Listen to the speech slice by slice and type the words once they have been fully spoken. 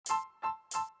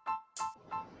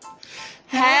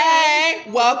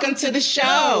Welcome to the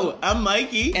show. I'm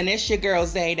Mikey. And it's your girl,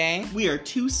 Zayday. We are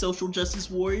two social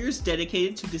justice warriors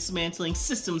dedicated to dismantling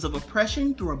systems of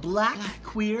oppression through a black,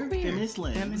 queer, feminist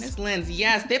lens.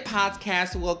 Yes, this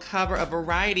podcast will cover a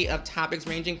variety of topics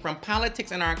ranging from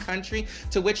politics in our country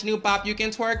to which new bop you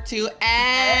can twerk to.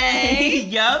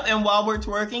 Yup, and while we're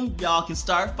twerking, y'all can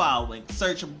start following.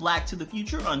 Search Black to the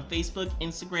Future on Facebook,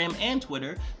 Instagram, and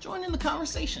Twitter. Join in the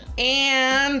conversation.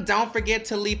 And don't forget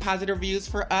to leave positive reviews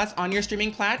for us on your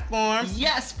streaming platforms.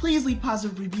 Yes, please leave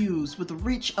positive reviews. With the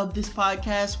reach of this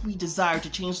podcast, we desire to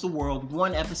change the world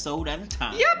one episode at a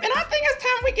time. Yep, and I think it's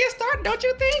time we get started, don't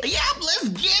you think? Yep, let's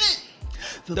get it.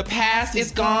 The past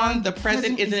is gone, the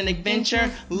present is an adventure.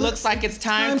 Looks like it's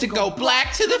time to go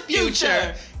black to the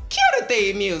future. Cue the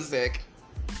theme music.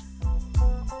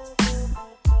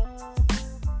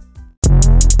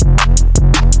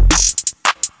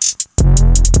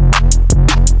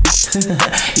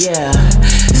 Yeah,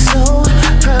 so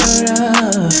proud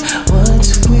of what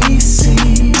we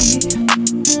see.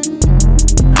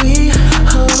 We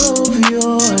hope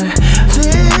you're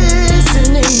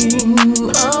listening.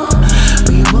 Oh,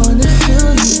 we wanna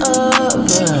fill you up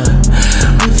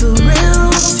with the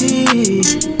real tea.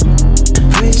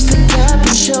 Bridge the gap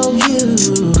and show you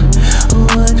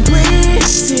what we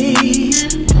see.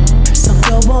 So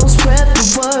go on, spread the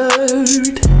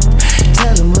word.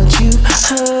 Tell them what you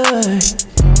heard.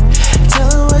 Tell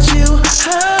them what you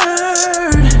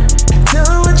heard. Tell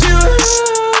them what you heard.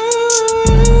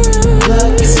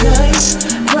 Black is night,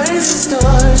 bright as the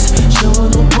stars,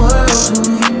 showing the world who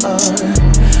you are.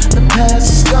 The past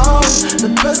is gone, the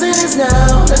present is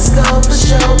now. Let's go for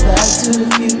show, back to the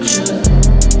future.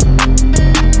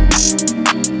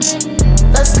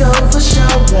 Let's go for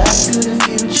show, back to the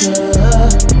future.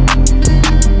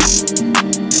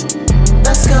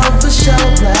 Let's go for show,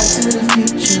 back to the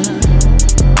future.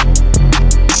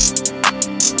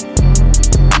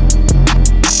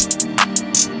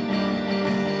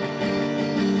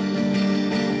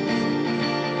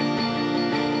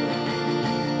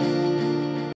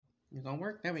 It's gonna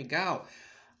work. There we go.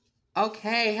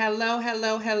 Okay, hello,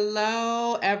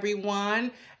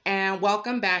 everyone, and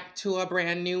welcome back to a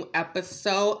brand new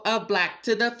episode of Black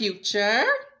to the Future.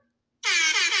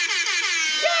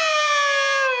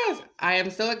 I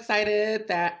am so excited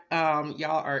that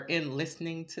y'all are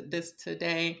listening to this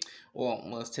today. Well,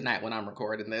 it's tonight when I'm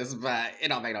recording this, but it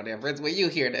don't make no difference when you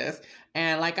hear this.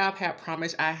 And like I've had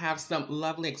promised, I have some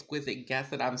lovely, exquisite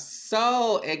guests that I'm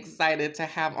so excited to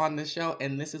have on the show.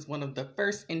 And this is one of the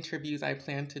first interviews I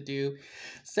plan to do.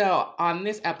 So on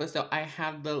this episode, I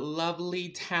have the lovely,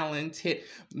 talented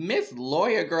Miss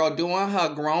Lawyer Girl doing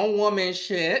her grown woman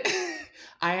shit.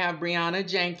 I have Brianna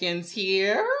Jenkins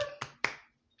here.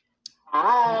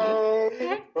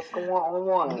 Hi, what's going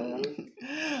on?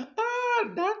 Oh,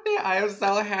 nothing. I am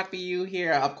so happy you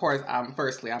here. Of course,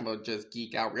 firstly, I'm gonna just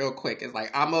geek out real quick. It's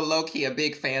like, I'm a low-key a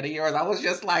big fan of yours. I was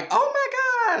just like, oh my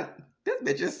God, this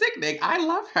bitch is sickening. I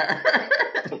love her.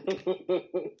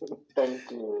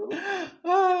 Thank you.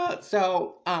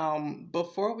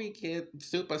 Before we get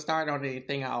super started on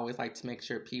anything, I always like to make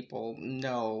sure people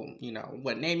know,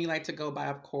 what name you like to go by,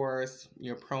 of course,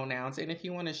 your pronouns, and if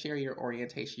you want to share your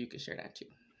orientation, you can share that too.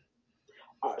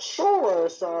 Sure.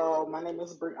 So my name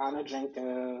is Brianna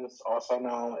Jenkins, also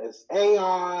known as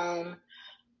Aeon.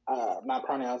 My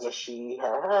pronouns are she,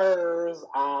 her, hers.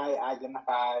 I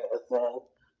identify as a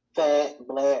fat,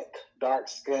 black,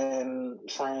 dark-skinned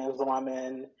trans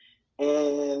woman,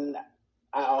 and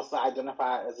I also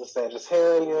identify as a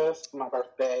Sagittarius. My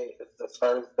birthday is this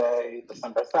Thursday,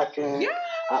 December 2nd. Yeah.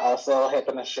 I also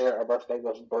happen to share a birthday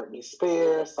with Britney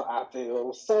Spears, so I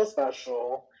feel so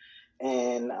special.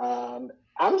 And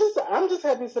I'm just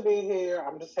happy to be here.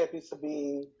 I'm just happy to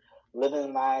be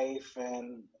living life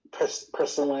and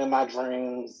pursuing my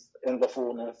dreams in the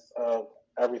fullness of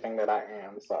everything that I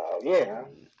am. So yeah.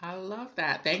 I love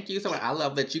that. Thank you so much. I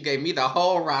love that you gave me the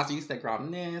whole roster. You said, girl,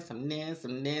 I'm this, and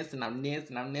I'm this, and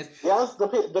I'm this. Yes,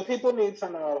 the people need to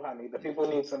know, honey. The people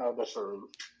need to know the truth.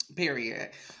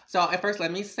 Period. So at first,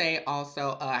 let me say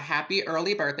also, happy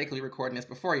early birthday, because we're recording this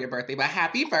before your birthday, but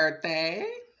happy birthday.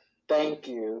 Thank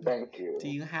you. Do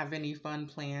you have any fun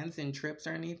plans and trips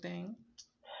or anything?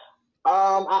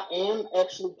 I am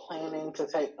actually planning to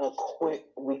take a quick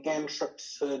weekend trip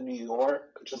to New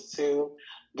York just to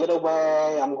get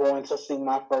away. I'm going to see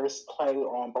my first play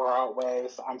on Broadway,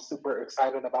 so I'm super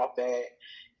excited about that.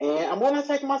 And I'm going to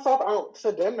take myself out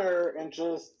to dinner and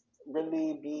just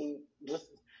really be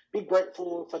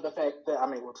grateful for the fact that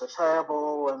I'm able to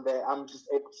travel and that I'm just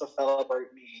able to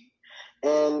celebrate me.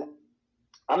 And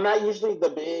I'm not usually the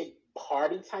big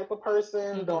party type of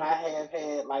person, though I have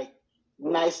had like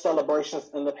nice celebrations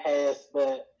in the past,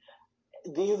 but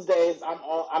these days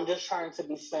I'm just trying to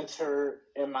be centered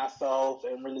in myself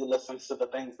and really listen to the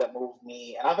things that move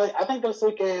me. And I think this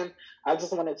weekend I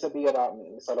just want it to be about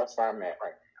me. So that's where I'm at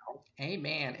right now.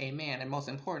 Amen, amen, and most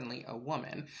importantly, a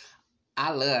woman.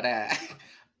 I love that.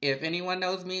 If anyone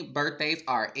knows me, birthdays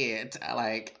are it.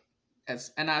 Like, I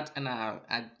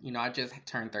just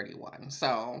turned 31,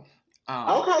 so.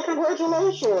 Okay,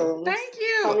 congratulations! Thank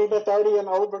you. I mean, the 30 and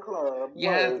over club.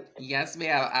 Yes,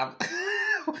 ma'am.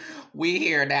 We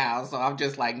here now, so I'm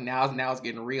just like now it's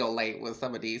getting real late with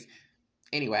some of these.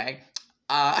 Anyway,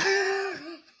 I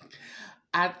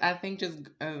think just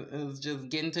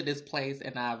getting to this place,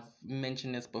 and I've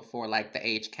mentioned this before, like the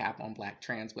age cap on Black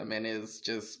trans women is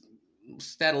just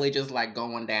steadily just like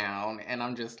going down, and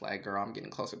I'm just like, girl, I'm getting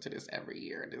closer to this every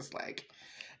year, and it's like,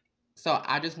 so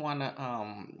I just want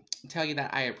to tell you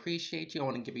that I appreciate you. I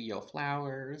want to give you your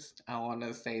flowers. I want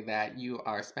to say that you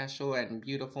are special and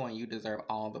beautiful, and you deserve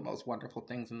all the most wonderful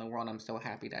things in the world. I'm so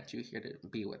happy that you're here to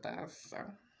be with us. So.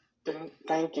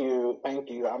 Thank you. I'm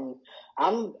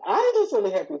just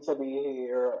really happy to be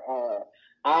here.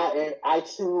 I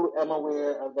too am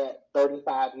aware of that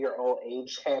 35-year-old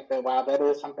age cap, and while that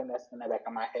is something that's in the back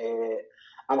of my head,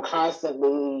 I'm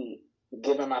constantly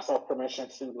giving myself permission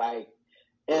to like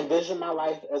envision my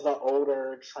life as an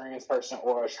older trans person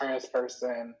or a trans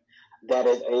person that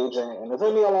is aging. And it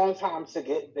took me a long time to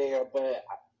get there, but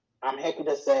I'm happy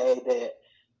to say that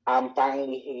I'm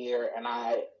finally here, and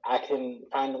I can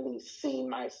finally see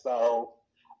myself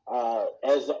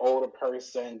as an older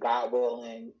person, God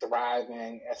willing,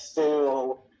 thriving, and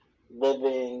still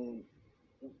living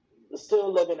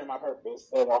in my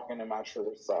purpose and walking in my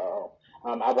truth. So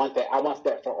I want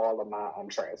that for all of my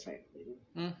trans family.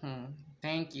 Mm-hmm.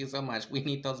 Thank you so much. We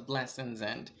need those blessings,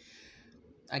 and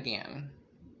again,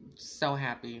 so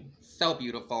happy, so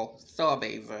beautiful, so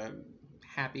amazing.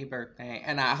 Happy birthday.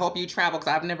 And I hope you travel,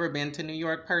 because I've never been to New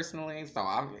York personally, so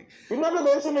You've never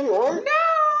been to New York? No!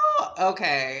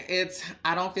 Okay,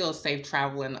 I don't feel safe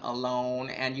traveling alone,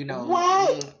 and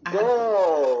What?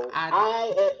 Girl,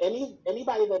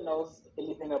 anybody that knows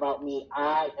anything about me,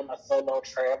 I am a solo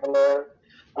traveler.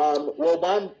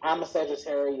 I'm a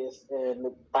Sagittarius,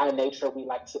 and by nature we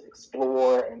like to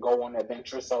explore and go on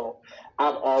adventure. So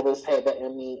I've always had that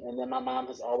in me, and then my mom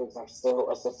has always instilled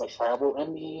a sense of travel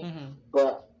in me. Mm-hmm.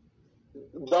 But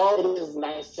though it is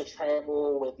nice to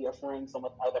travel with your friends and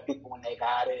with other people when they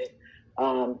got it,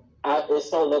 it's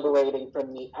so liberating for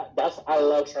me. I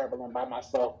love traveling by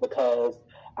myself because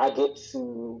I get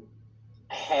to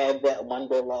have that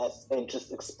wanderlust and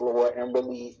just explore and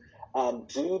really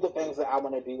do the things that I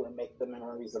want to do and make the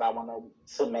memories that I want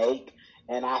to make.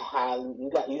 And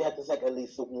you have to take at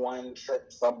least one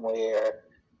trip somewhere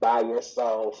by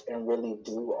yourself and really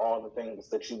do all the things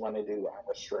that you want to do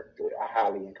unrestricted. I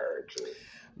highly encourage it.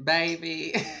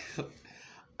 Baby,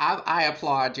 I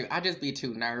applaud you. I just be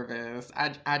too nervous.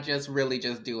 I just really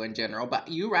just do in general. But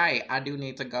you're right. I do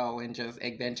need to go and just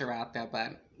adventure out there.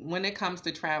 But when it comes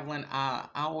to traveling, I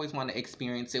always want to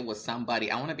experience it with somebody.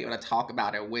 I want to be able to talk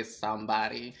about it with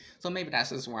somebody. So maybe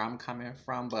that's just where I'm coming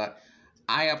from. But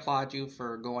I applaud you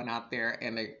for going out there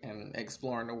and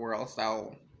exploring the world.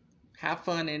 So have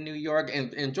fun in New York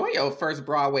and enjoy your first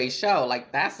Broadway show.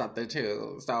 Like, that's something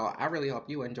too. So I really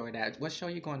hope you enjoy that. What show are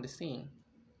you going to see?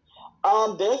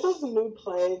 There's this new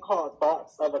play called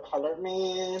Thoughts of a Colored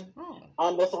Man.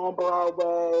 That's on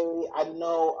Broadway. I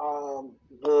know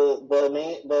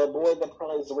the boy that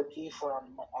plays Ricky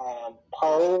from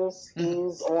Pose,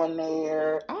 he's on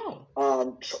there.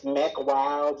 Mac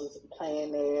Wild is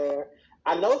playing there.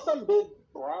 I know some big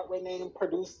Broadway name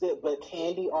produced it, but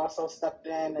Candy also stepped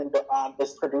in and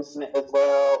is producing it as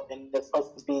well. And it's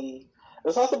supposed to be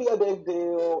a big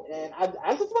deal, and I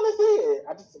just want to see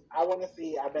it. I want to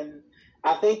see.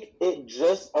 I think it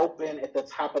just opened at the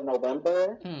top of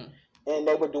November, and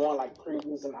they were doing like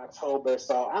previews in October.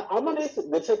 So I'm gonna.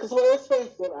 The tickets were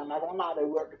expensive. I'm not gonna lie, they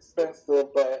were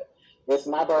expensive, but it's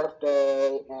my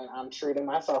birthday, and I'm treating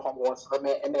myself. I'm going to the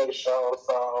matinee show,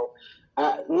 so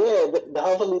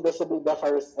hopefully this will be the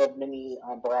first of many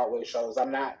Broadway shows.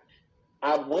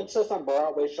 I went to some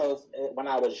Broadway shows when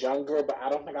I was younger, but I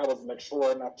don't think I was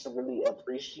mature enough to really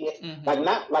appreciate, like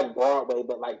not like Broadway,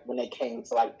 but like when it came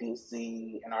to like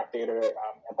DC and our theater in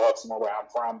Baltimore, where I'm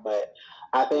from. But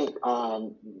I think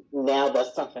now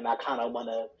that's something I kind of want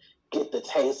to get the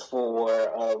taste for,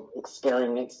 of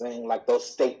experiencing like those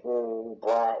staple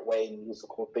Broadway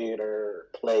musical theater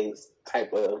plays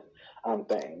type of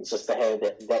things, just to have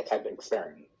that type of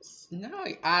experience. No,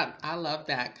 I love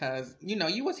that, because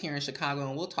you was here in Chicago,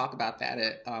 and we'll talk about that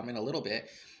in a little bit.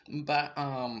 But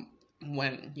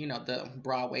when the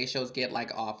Broadway shows get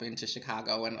like off into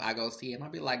Chicago and I go see it, I'll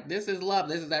be like, this is love,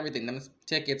 this is everything. Them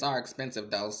tickets are expensive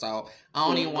though, so I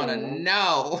don't even want to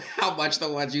know how much the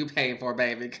ones you pay for,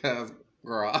 baby, because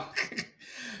girl,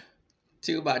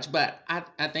 too much. But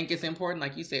I think it's important,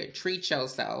 like you said, treat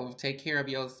yourself, take care of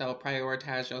yourself,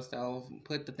 prioritize yourself,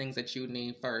 put the things that you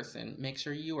need first, and make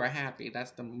sure you are happy.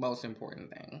 That's the most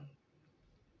important thing.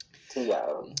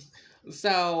 Yeah.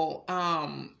 So,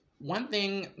 one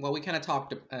thing, well, we kind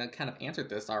of answered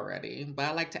this already, but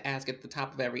I like to ask at the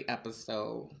top of every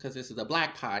episode, because this is a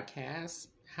Black podcast,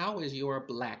 how is your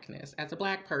Blackness? As a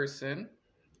Black person,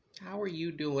 how are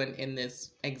you doing in this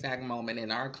exact moment,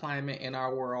 in our climate, in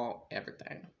our world,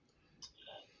 everything?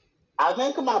 I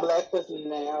think my Blackness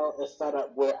now is set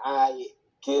up where I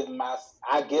give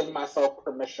myself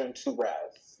permission to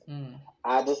rest.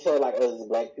 I just feel like as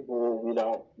Black people, we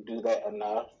don't do that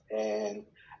enough, and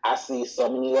I see so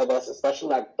many of us, especially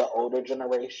like the older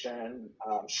generation,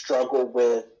 struggle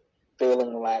with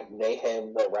feeling like they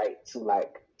have the right to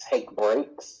like take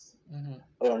breaks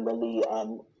and really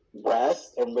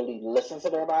rest and really listen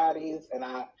to their bodies. And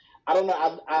I don't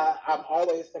know. I'm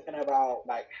always thinking about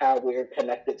like how we're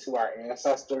connected to our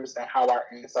ancestors and how our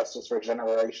ancestors for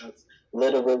generations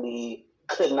literally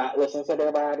could not listen to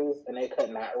their bodies and they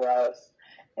could not rest.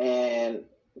 And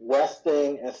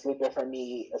resting and sleeping for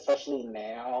me, especially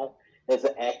now, is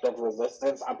an act of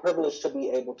resistance. I'm privileged to be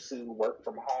able to work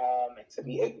from home and to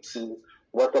be able to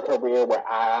work a career where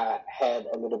I had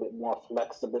a little bit more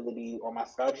flexibility on my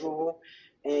schedule,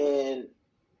 and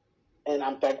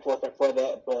I'm thankful for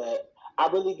that. But I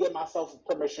really give myself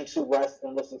permission to rest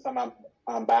and listen to my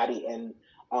body and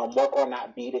work on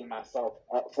not beating myself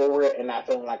up for it and not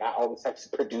feeling like I always have to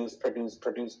produce.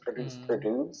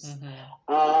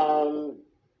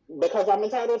 Because I'm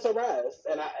entitled to rest,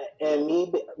 and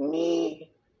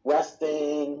me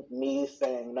resting, me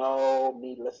saying no,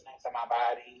 me listening to my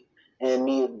body, and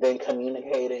me then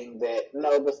communicating that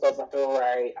no, this doesn't feel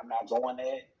right, I'm not doing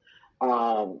it.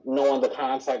 Knowing the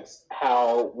context,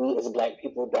 how we as Black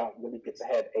people don't really get to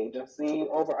have agency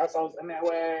over ourselves in that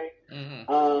way.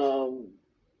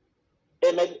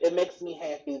 It makes me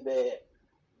happy that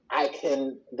I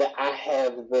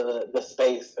have the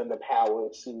space and the power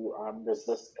to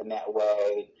resist in that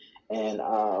way and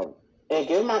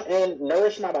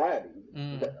nourish my body.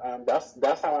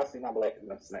 That's how I see my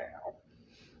Blackness now.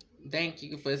 Thank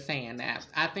you for saying that.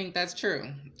 I think that's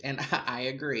true, and I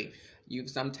agree.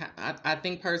 I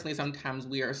think personally, sometimes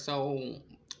we are so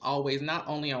always not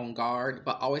only on guard,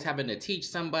 but always having to teach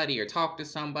somebody or talk to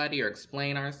somebody or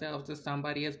explain ourselves to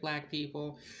somebody as Black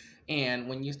people. And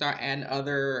when you start adding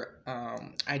other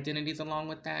identities along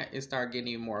with that, it start getting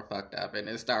even more fucked up, and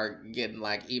it start getting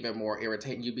like even more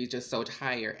irritating. You be just so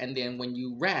tired, and then when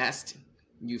you rest,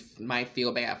 you might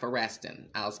feel bad for resting.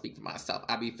 I'll speak for myself.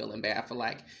 I be feeling bad for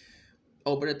like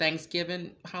over the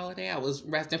Thanksgiving holiday. I was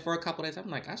resting for a couple days. I'm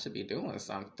like, I should be doing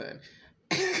something.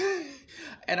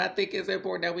 And I think it's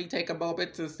important that we take a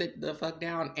moment to sit the fuck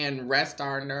down and rest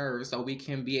our nerves so we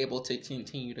can be able to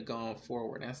continue to go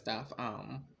forward and stuff.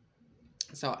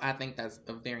 So I think that's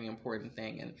a very important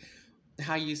thing, and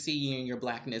how you see you and your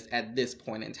Blackness at this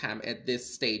point in time, at this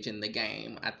stage in the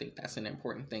game, I think that's an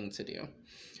important thing to do.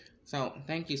 So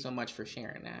thank you so much for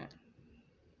sharing that.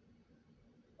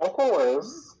 Of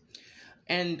course.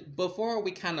 And before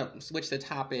we kind of switch the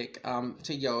topic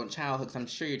to your childhood, 'cause I'm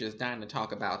sure you're just dying to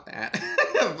talk about that.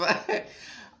 But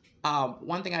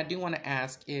one thing I do want to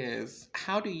ask is,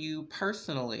 how do you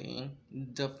personally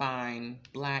define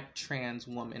Black trans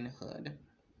womanhood?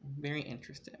 Very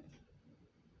interested.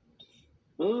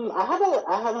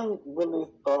 I haven't really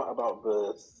thought about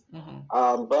this,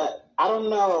 but I don't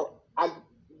know.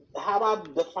 How I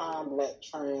define Black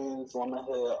trans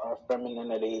womanhood or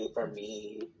femininity for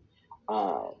me.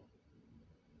 I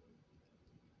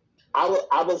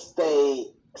would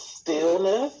say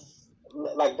stillness.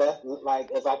 Like that,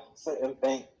 like as I sit and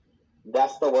think,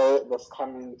 that's the word that's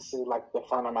coming to like the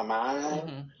front of my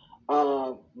mind.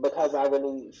 Because I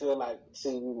really feel like to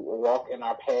walk in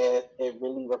our path, it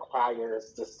really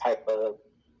requires this type of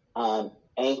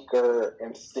anchor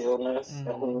and stillness in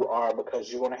who you are,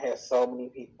 because you're going to have so many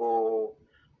people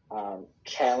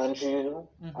challenge you.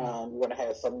 You're going to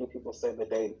have so many people say that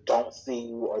they don't see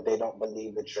you or they don't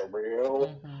believe that you're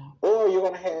real. Or you're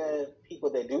going to have people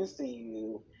that do see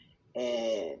you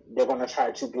and they're going to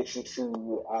try to get you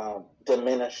to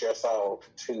diminish yourself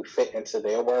to fit into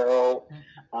their world.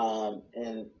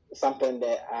 And something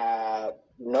that I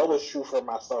know is true for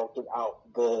myself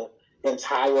throughout the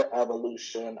entire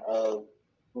evolution of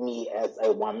me as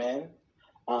a woman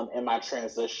in my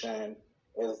transition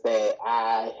is that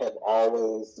I have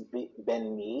always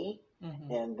been me,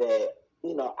 Mm-hmm. and that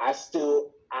I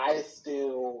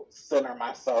still center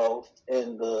myself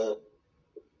in the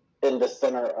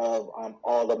center of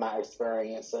all of my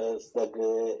experiences, the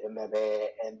good and the bad,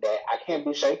 and that I can't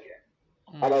be shaken.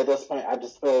 Mm-hmm. And at this point, I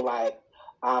just feel like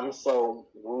I'm so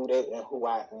rooted in who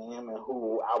I am and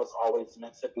who I was always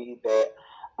meant to be that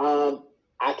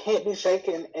I can't be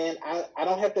shaken, and I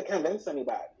don't have to convince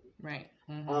anybody. Right.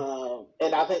 Mm-hmm.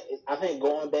 And I think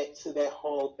going back to that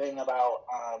whole thing about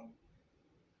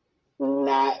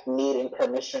not needing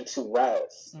permission to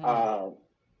rest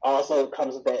also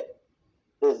comes back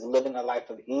is living a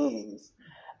life of ease.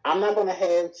 I'm not going to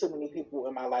have too many people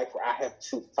in my life where I have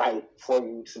to fight for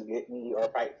you to get me or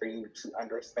fight for you to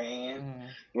understand.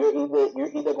 You're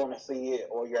either going to see it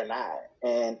or you're not.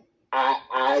 And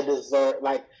I deserve,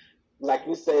 like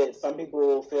you said, some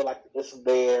people feel like it's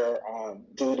their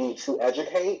duty to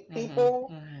educate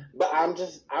people, but I'm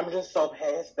just so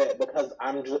past that because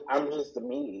I'm just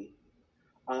me.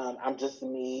 I'm just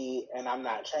me, and I'm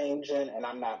not changing, and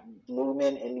I'm not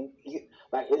moving. And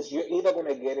you're either going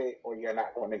to get it or you're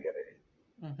not going to get it.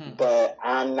 Mm-hmm. But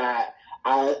I'm not.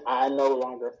 I no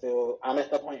longer feel. I'm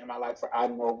at the point in my life where I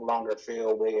no longer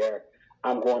feel where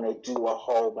I'm going to do a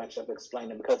whole bunch of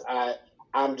explaining because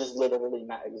I'm just literally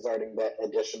not exerting that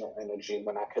additional energy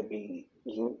when I could be.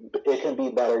 It can be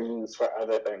better used for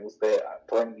other things that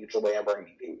bring you joy and bring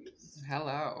me peace.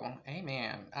 Hello.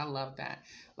 Amen. I love that.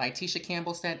 Like Tisha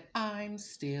Campbell said, I'm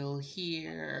still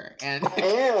here. And I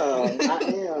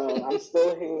am. I'm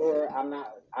still here. I'm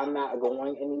not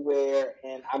going anywhere.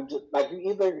 And I'm just like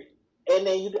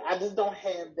I just don't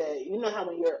have that. You know how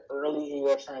when you're early in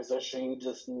your transition, you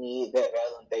just need that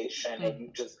validation, and you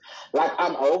just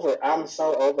I'm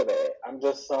so over that. I'm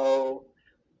so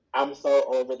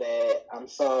over that.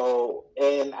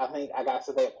 And I think I got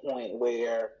to that point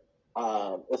where,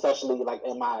 especially like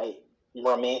in my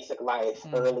romantic life,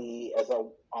 early as a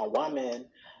woman,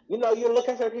 you're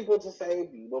looking for people to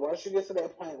save you. But once you get to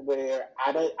that point where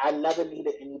I never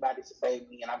needed anybody to save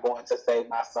me, and I'm going to save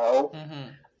myself,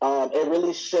 it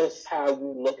really shifts how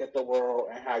you look at the world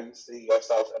and how you see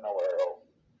yourself in the world.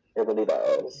 It really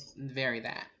does. Very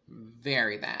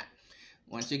that.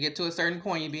 Once you get to a certain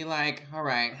point, you be like, all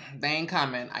right, they ain't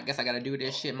coming. I guess I got to do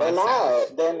this shit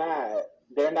myself. They're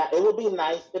not. It would be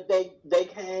nice if they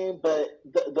came, but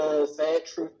the sad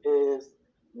truth is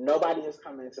nobody is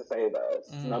coming to save us.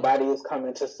 Nobody is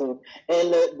coming to sue.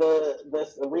 And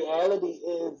the reality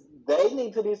is they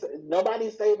need to be.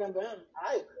 Nobody's saving them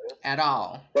either. At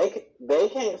all. They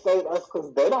can't save us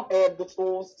because they don't have the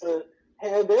tools to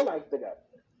have their life together.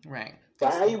 Right. So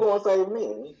how you gonna save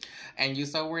me? And you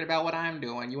so worried about what I'm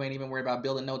doing. You ain't even worried about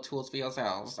building no tools for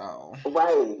yourself. So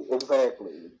right,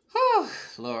 exactly. Whew,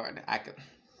 Lord, I could.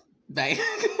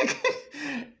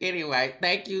 Anyway,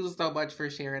 thank you so much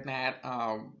for sharing that.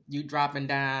 You dropping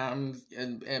dimes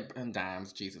and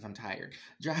dimes. Jesus, I'm tired.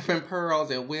 Dropping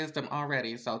pearls and wisdom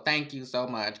already. So thank you so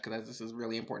much because this is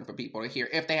really important for people to hear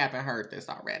if they haven't heard this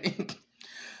already.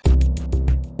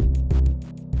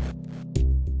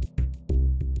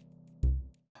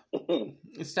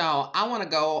 So I want to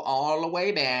go all the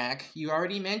way back. You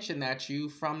already mentioned that you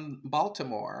from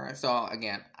Baltimore. So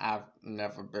again, I've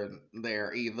never been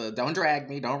there either. Don't drag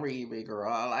me. Don't read me,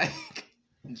 girl. Like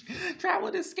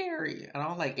traveling is scary. I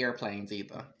don't like airplanes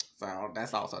either. So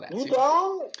that's also that. You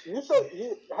don't?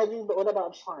 What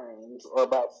about trains or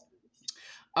about?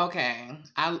 Okay,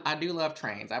 I do love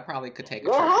trains. I probably could take a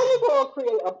girl, train. How you gonna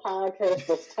create a podcast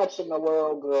that's touching the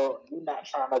world, girl? You're not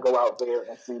trying to go out there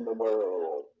and see the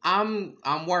world. I'm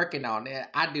working on it.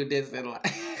 I do this in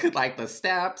like the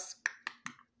steps.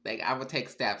 Like I would take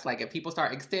steps. Like if people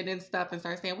start extending stuff and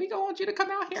start saying, "We don't want you to come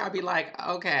out here," I'd be like,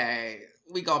 "Okay,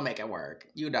 we gonna make it work,"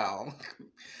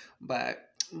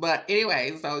 But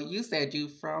anyway, so you said you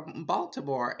from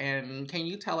Baltimore, and can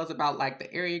you tell us about like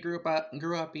the area you grew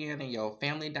up in and your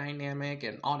family dynamic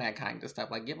and all that kind of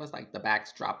stuff? Like give us like the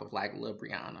backdrop of like Lil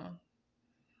Brianna.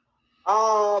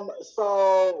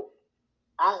 So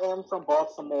I am from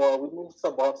Baltimore. We moved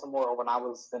to Baltimore when I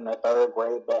was in the 3rd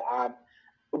grade, but I'm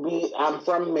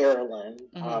from Maryland,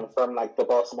 from like the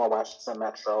Baltimore, Washington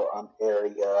metro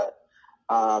area.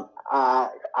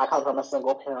 I come from a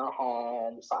single parent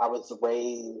home, so I was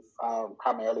raised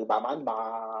primarily by my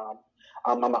mom.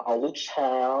 I'm the only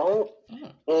child,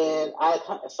 and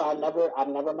I've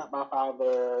never met my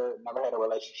father, never had a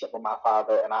relationship with my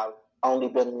father, and I've only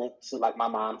been linked to like my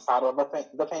mom's side of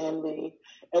the family,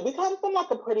 and we come from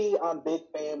like a pretty big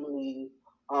family.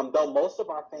 Though most of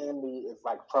our family is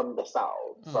like from the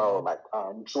South, so like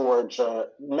Georgia,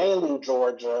 mainly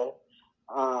Georgia.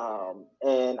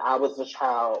 And I was a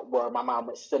child where my mom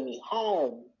would send me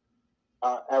home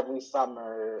every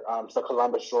summer to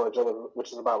Columbus, Georgia,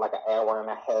 which is about like an hour and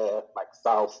a half, like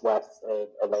southwest of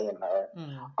Atlanta,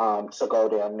 to go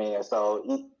down there. So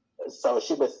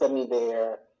she would send me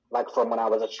there, like from when I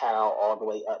was a child all the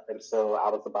way up until I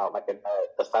was about like in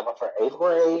the 7th or 8th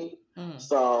grade.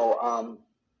 So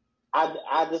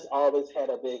I just always had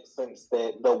a big sense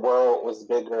that the world was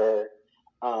bigger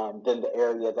than the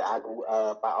area that I grew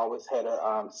up. I always had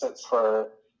a sense for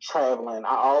traveling.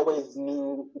 I always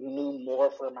knew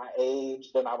more for my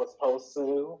age than I was supposed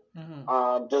to.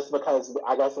 Just because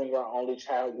I guess when you're an only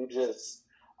child, you just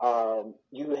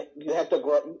you have to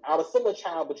grow. I was still a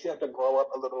child, but you have to grow up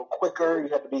a little quicker. You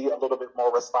have to be a little bit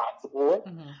more responsible.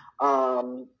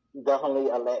 Definitely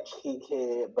a latchkey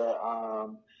kid, but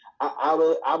I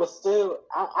was still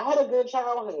I had a good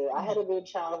childhood. I had a good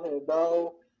childhood,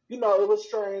 though. You know, it was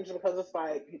strange because it's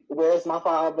like, where's my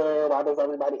father? Why does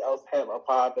everybody else have a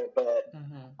father? But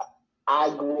I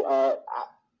grew up.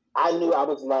 I knew I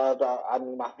was loved. I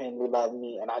knew my family loved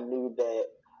me, and I knew that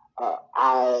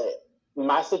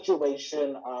my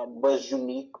situation was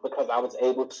unique because I was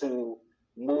able to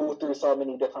move through so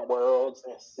many different worlds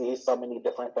and see so many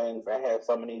different things and have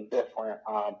so many different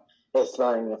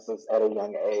experiences at a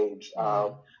young age.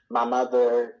 My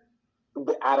mother,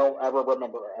 I don't ever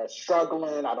remember us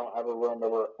struggling. I don't ever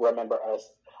remember us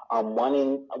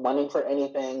wanting for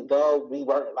anything. Though we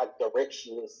weren't like the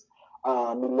richest.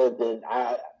 We lived in.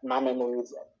 My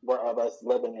memories were of us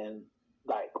living in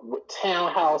like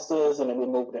townhouses, and then we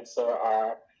moved into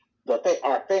our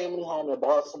family home in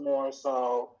Baltimore.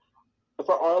 So,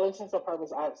 for all intents and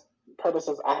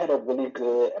purposes, I had a really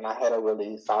good and I had a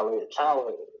really solid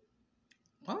childhood.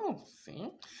 Oh,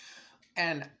 see,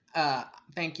 and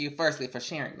thank you firstly for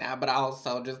sharing that, but I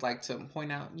also just like to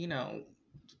point out, you know,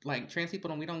 like trans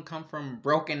people, we don't come from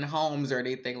broken homes or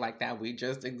anything like that. We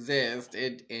just exist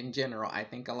in general. I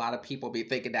think a lot of people be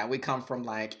thinking that we come from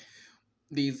like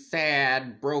these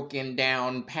sad, broken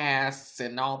down pasts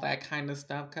and all that kind of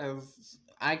stuff, because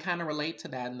I kind of relate to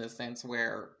that in the sense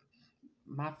where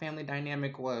my family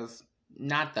dynamic was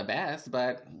not the best,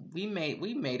 but we made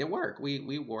it work.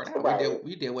 We wore it out. Right.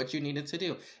 We did what you needed to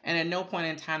do. And at no point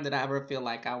in time did I ever feel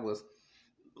like I was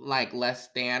like less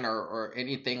than or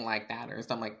anything like that or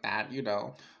something like that, you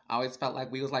know. I always felt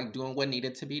like we was like doing what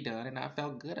needed to be done, and I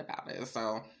felt good about it.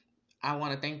 So I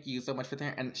want to thank you so much for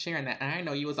sharing that. And I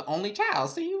know you was the only child,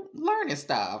 so you learning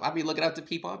stuff. I'd be looking up to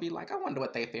people. I'd be like, I wonder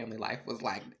what their family life was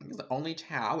like. He was the only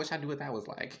child. I wish I knew what that was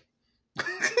like.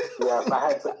 Yes,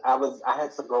 I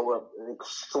had to grow up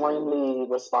extremely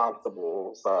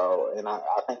responsible. So, and I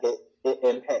think it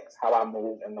impacts how I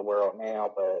move in the world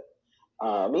now. But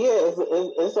yeah,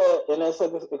 it's an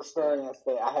experience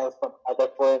that I have some other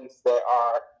friends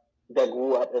that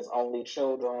grew up as only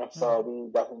children. So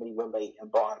we definitely relate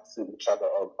and bond to each other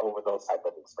over those type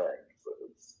of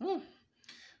experiences.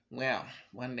 Well,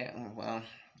 one day,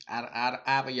 I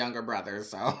have a younger brother,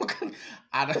 so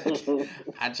I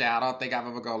don't think I'm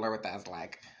ever gonna learn what that's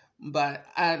like. But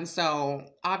so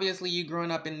obviously you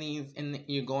growing up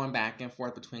you going back and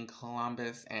forth between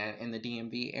Columbus and in the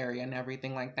DMV area and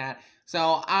everything like that.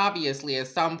 So obviously at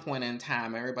some point in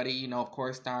time, everybody, you know, of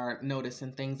course, start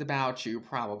noticing things about you,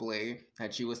 probably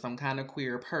that you was some kind of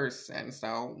queer person.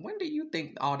 So when do you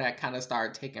think all that kind of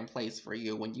started taking place for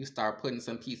you, when you start putting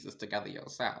some pieces together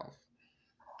yourself?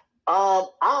 I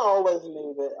always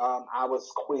knew that I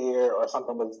was queer or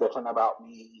something was different about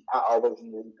me. I always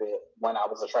knew that when I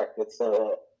was attracted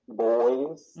to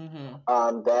boys,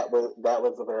 that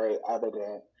was very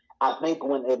evident. I think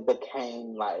when it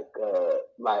became like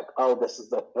oh, this is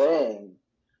the thing,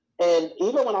 and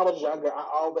even when I was younger,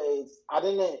 I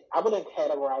wouldn't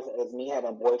categorize it as me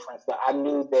having boyfriends, but I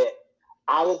knew that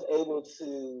I was able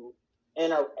to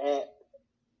interact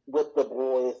with the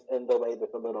boys in the way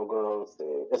that the little girls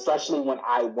did, especially when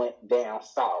I went down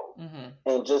south.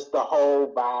 And just the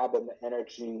whole vibe and the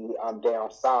energy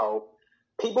down south,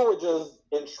 people were just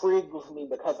intrigued with me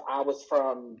because I was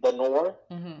from the north,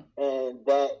 and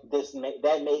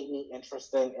that made me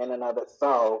interesting in and of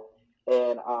itself.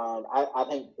 And I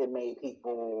think it made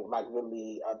people like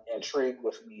really intrigued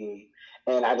with me.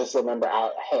 And I just remember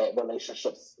I had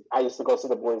relationships. I used to go to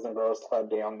the Boys and Girls Club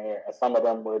down there, and some of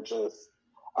them were just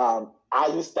I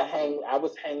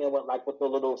was hanging with the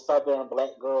little Southern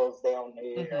black girls down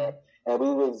there, and we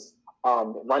was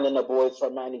running the boys for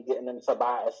money, getting them to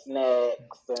buy us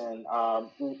snacks, and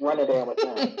running down with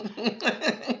them.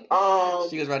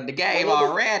 She was running the game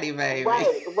already, baby.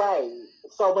 Right.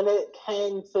 So when it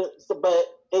came but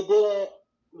it didn't.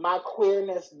 My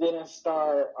queerness didn't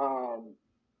start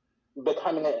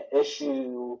becoming an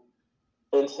issue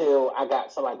until I got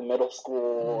to like middle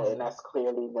school, and that's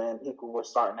clearly when people were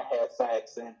starting to have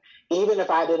sex. And even if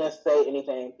I didn't say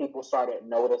anything, people started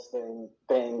noticing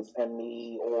things in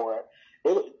me. Or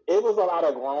it was a lot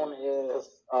of grown ass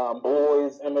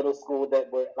boys in middle school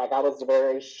that were like, I was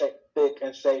very thick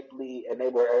and shapely, and they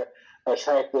were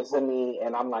attracted to me.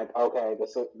 And I'm like, okay,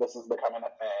 this is becoming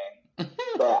a thing.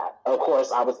 But of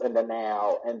course, I was in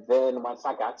denial. And then once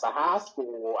I got to high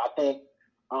school, I think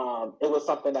it was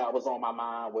something that was on my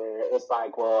mind, where it's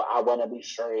like, well, I want to be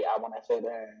straight, I want to fit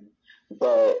in.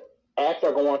 But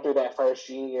after going through that first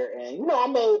year, and I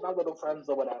made my little friends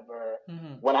or whatever,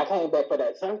 when I came back for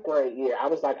that 10th grade year, I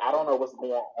was like, I don't know what's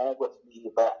going on with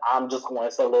me, but I'm just going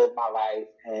to live my life,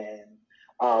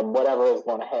 and whatever is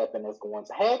going to happen is going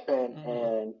to happen.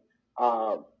 And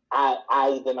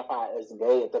I identified as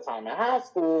gay at the time in high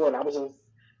school, and I was just,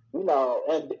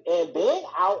 and being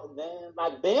out then,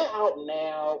 like being out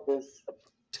now is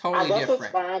totally different.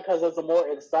 It's fine because it's more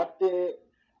accepted.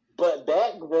 But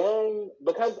back then,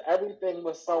 because everything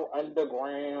was so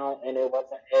underground and it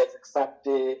wasn't as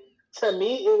accepted, to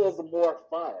me it was more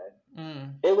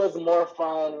fun. It was more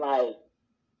fun, like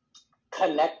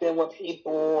connecting with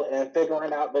people and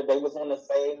figuring out that they was on the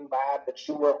same vibe that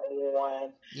you were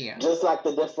on. Yeah. Just like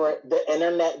the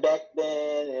internet back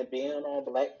then, and being on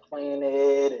Black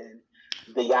Planet and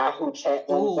the Yahoo chat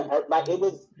rooms. Like it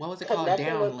was. What was it called?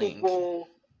 Downlink.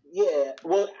 Yeah.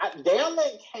 Well,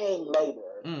 Downlink came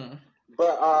later.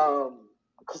 But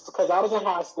because I was in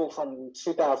high school from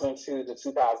 2002 to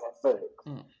 2006.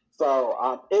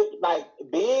 So it like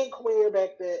being queer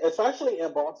back then, especially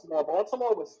in Baltimore.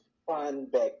 Baltimore was fun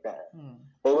back then.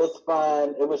 It was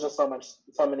fun. It was just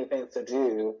so many things to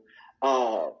do.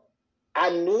 I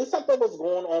knew something was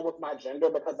going on with my gender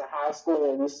because in high school,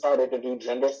 when we started to do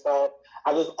gender stuff,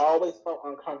 I just always felt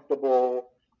uncomfortable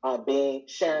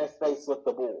sharing space with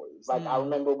the boys. Like I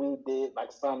remember we did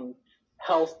like some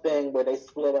health thing where they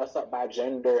split us up by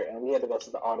gender, and we had to go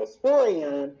to the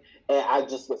auditorium, and I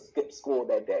just would skip school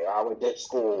that day, or I would ditch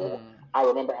school. I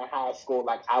remember in high school,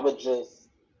 like I would just,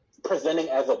 presenting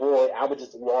as a boy, I would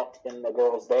just walk in the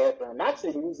girls' bathroom, not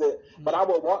to use it, but I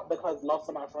would walk because most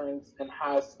of my friends in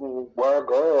high school were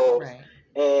girls,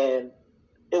 and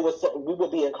it was we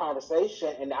would be in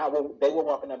conversation, and they would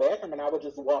walk in the bathroom, and I would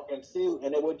just walk in too,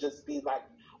 and it would just be like,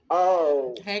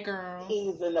 oh, hey girl,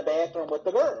 he's in the bathroom with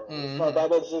the girl. So that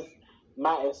was just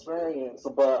my experience,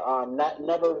 but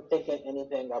never thinking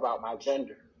anything about my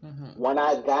gender. When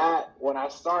I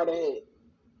started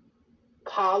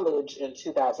college in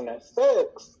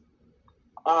 2006,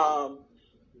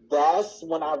 that's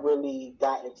when I really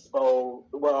got exposed.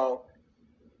 Well,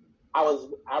 I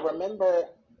remember,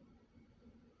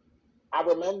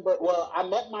 I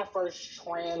met my first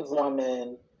trans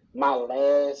woman my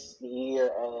last year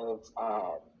of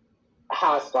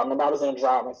high school. I remember I was in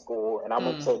driving school, and I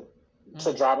went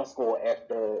to driving school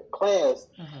after class,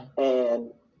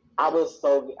 and I was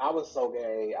so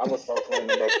gay. I was so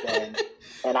flaming back then.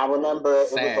 And I remember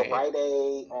it was a Rite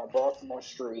Aid on Baltimore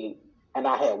Street, and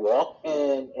I had walked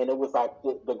in, and it was like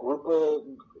the group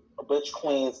of butch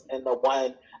queens, and the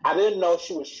one, I didn't know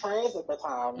she was trans at the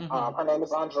time. Her name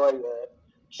is Andrea.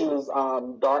 She was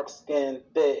dark skinned,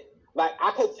 thick. Like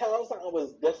I could tell something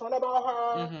was different about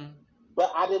her, but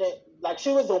I didn't, like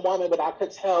she was a woman, but I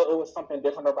could tell it was something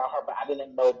different about her, but I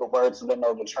didn't know the words, didn't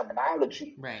know the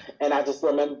terminology. And I just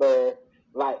remember,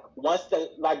 like once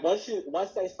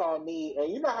they saw me,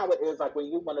 and you know how it is, like when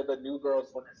you one of the new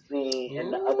girls want to see,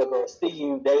 and the other girls see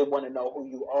you, they want to know who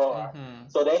you are.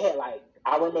 So they had like,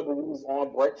 I remember we was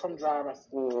on break from driving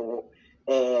school,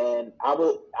 and I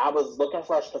was looking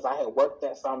fresh because I had worked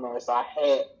that summer,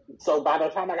 so by the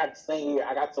time I got to senior year,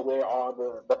 I got to wear all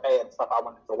the fab stuff I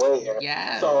wanted to wear.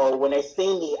 Yeah. So when they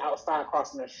see me outside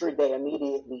crossing the street, they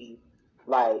immediately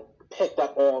like picked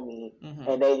up on me,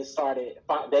 and they started.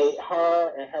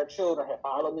 Her and her children had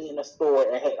followed me in the store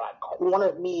and had like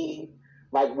cornered me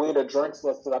like where the drinks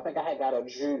was. So I think I had got a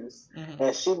juice,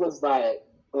 and she was like,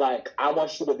 I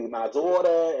want you to be my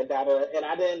daughter, and and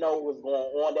I didn't know what was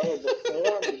going on. They had just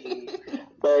formed me,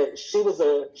 but she was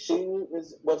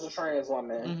a trans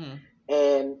woman,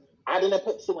 and I didn't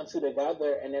put two and two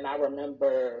together. And then I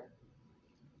remember,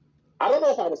 I don't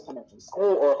know if I was coming from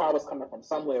school or if I was coming from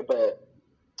somewhere, but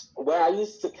where I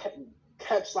used to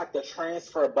catch like the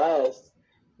transfer bus,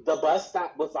 the bus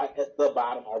stop was like at the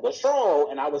bottom of the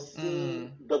stroll, and I would see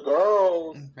the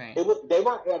girls. They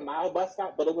weren't on my bus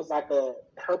stop, but it was like a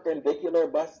perpendicular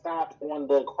bus stop on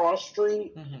the cross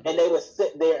street, and they would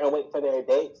sit there and wait for their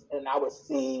dates, and I would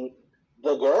see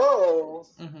the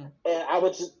girls, and I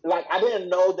would just like, I didn't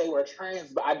know they were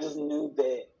trans, but I just knew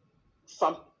that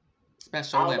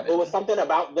Special women. It was something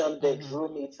about them that drew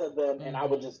me to them, and I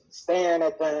was just staring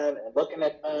at them and looking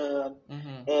at them.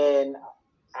 And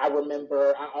I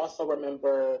also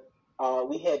remember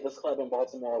we had this club in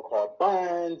Baltimore called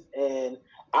Buns, and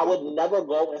I would never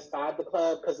go inside the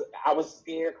club because I was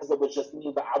scared because it was just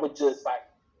me, but I would just like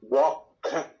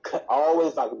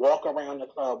always like walk around the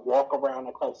club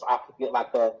so I could get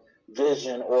like a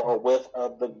vision or a whiff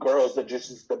of the girls that just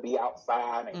used to be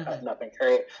outside and cutting up and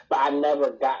carrying. But I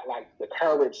never got like the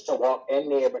courage to walk in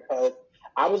there because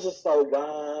I was just so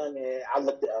young and I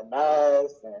looked a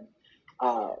mess. And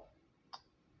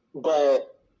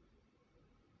but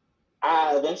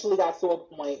I eventually got to a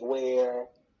point where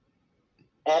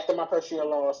after my first year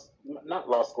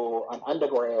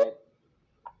undergrad,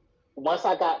 once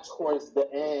I got towards the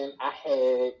end, I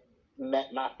had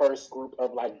met my first group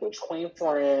of like the twin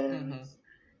friends,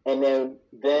 and then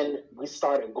we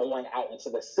started going out into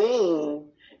the scene.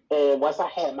 And once I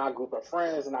had my group of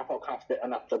friends and I felt confident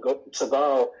enough to go,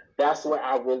 that's where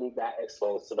I really got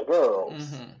exposed to the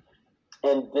girls.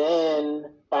 And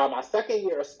then by my second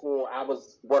year of school, I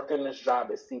was working this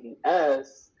job at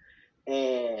CBS,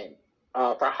 and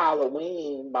for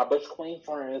Halloween, my Butch Queen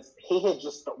friends,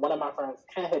 one of my friends,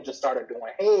 Ken, had just started doing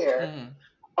hair.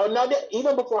 Oh no!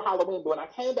 Even before Halloween, but when I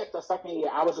came back the second year,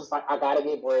 I was just like, I gotta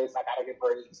get braids.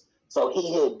 So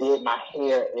he had did my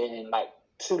hair in like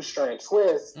 2-strand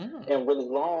twists and really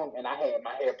long, and I had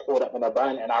my hair pulled up in a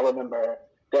bun. And I remember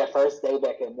that first day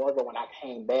back in Morgan when I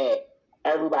came back,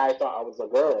 everybody thought I was a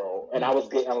girl, and I was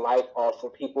getting life off for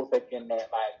people thinking that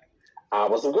like I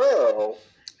was a girl.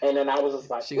 And then I was just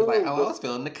like, she was like, oh, I was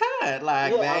feeling the cut,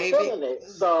 like, yeah, baby. I was feeling it.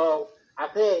 So I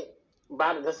think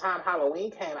by the time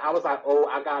Halloween came, I was like, oh,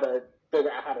 I gotta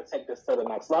figure out how to take this to the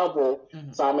next level.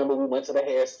 So I remember we went to the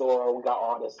hair store, we got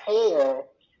all this hair,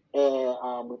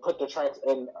 and we put the tracks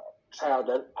in. I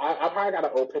probably got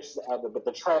an old picture of it, but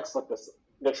the tracks looked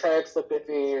at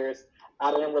fierce.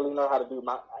 I didn't really know how to do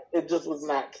it just was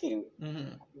not cute.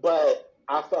 But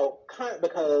I felt cunt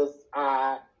because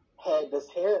I had this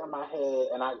hair in my head,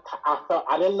 and I felt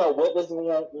I didn't know what was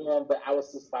going on, but I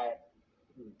was just like,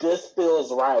 this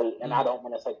feels right, and I don't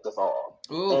want to take this off.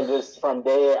 And just from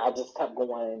there, I just kept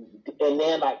going. And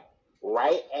then, like,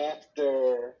 right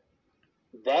after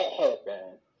that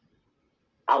happened,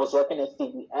 I was working at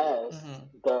CBS.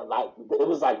 It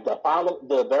was like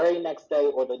the very next day,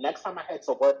 or the next time I had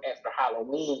to work after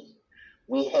Halloween,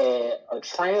 we had a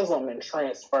trans woman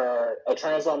shift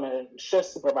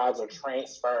supervisor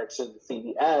transferred to the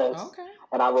CBS. Okay.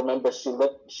 And I remember she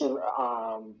looked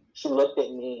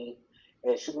at me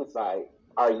and she was like,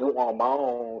 "Are you on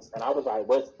Moans?" And I was like,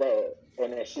 "What's that?"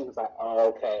 And then she was like, "Oh,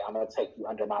 okay, I'm gonna take you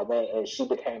under my wing." And she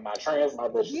became my trans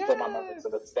mother. She's still my mother to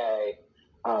this day,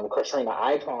 Katrina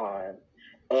Icon.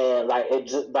 And like it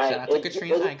just like shout out to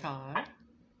Katrina Icon.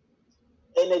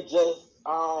 And it just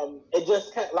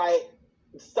kept like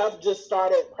stuff just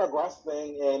started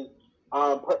progressing, and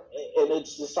it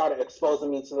just started exposing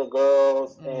me to the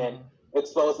girls and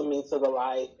exposing me to the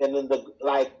light, and then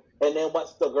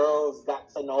once the girls got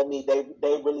to know me, they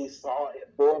really saw it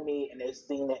for me, and they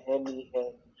seen it in me,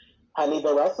 and honey,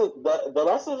 the rest is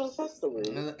just history.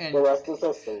 The rest is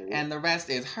history, and the rest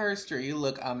is herstory. You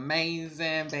look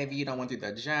amazing, baby. You don't went through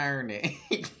the journey.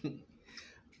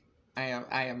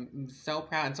 I am so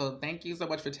proud, and so thank you so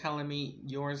much for telling me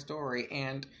your story.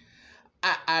 And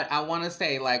I want to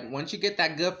say, like, once you get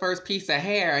that good first piece of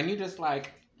hair, and you just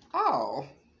like, oh,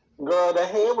 girl, the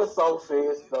hair was so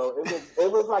fierce though.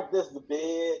 It was like this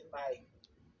big, like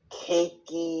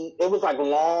kinky. It was like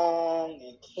long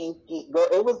and kinky. Girl,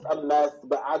 it was a mess.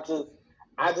 But I just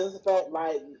felt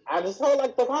like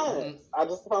the vibes. I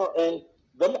just felt, and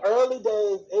them early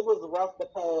days, it was rough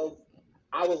because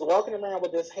I was walking around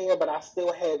with this hair, but I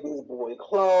still had these boy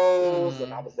clothes,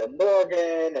 and I was in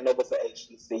Morgan, and it was the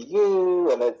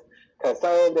HBCU, and it's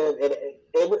conservative.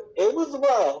 It was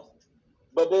rough,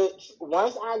 but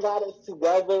once I got it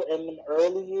together in the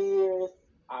early years,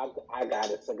 I got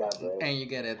it together. And you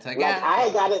get it together. Like, I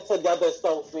got it together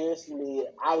so fiercely,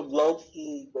 I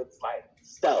low-key was like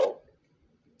stoked.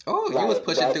 Oh, you was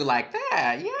pushing through like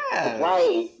that, yeah.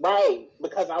 Right.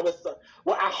 Because I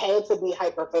had to be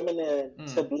hyper feminine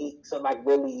to like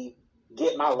really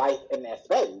get my life in that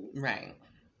space. Right.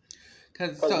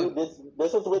 This is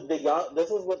with the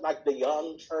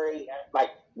young trade, like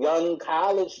young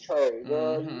college trade.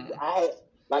 I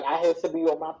had to be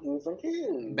on my P's and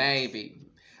Q's, baby.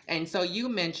 And so you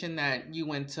mentioned that you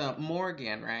went to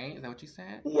Morgan, right? Is that what you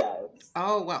said? Yes.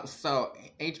 Oh, well, so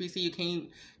HBCU,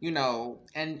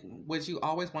 and was you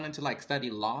always wanting to, like, study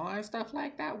law and stuff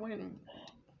like that?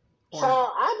 So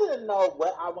I didn't know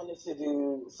what I wanted to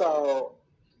do. So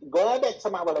going back to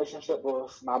my relationship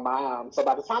with my mom, so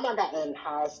by the time I got in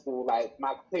high school, like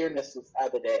my queerness was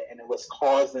evident and it was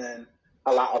causing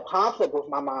a lot of conflict with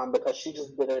my mom because she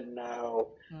just didn't know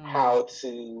how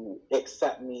to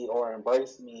accept me or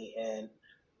embrace me. And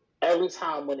every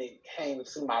time when it came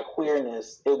to my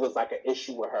queerness, it was like an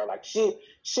issue with her. Like she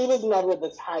was never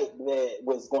the type that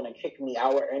was going to kick me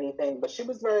out or anything, but she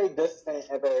was very distant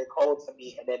and very cold to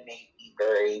me, and that made me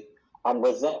very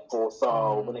resentful.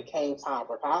 So when it came time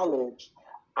for college,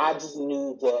 I just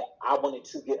knew that I wanted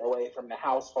to get away from the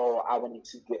household. I wanted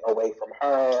to get away from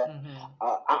her.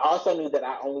 I also knew that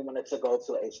I only wanted to go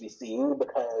to HBCU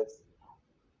because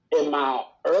in my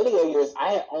earlier years,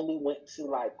 I had only went to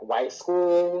like white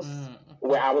schools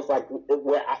where I was like,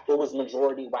 it was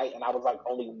majority white, and I was like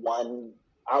only one.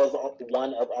 I was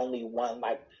one of only one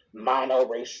like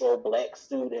monoracial black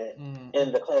student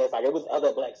in the class. Like it was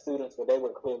other black students, but they were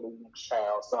clearly mixed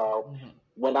child. So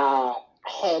when I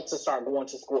had to start going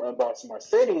to school in Baltimore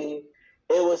City,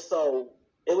 it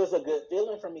was a good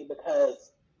feeling for me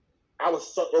because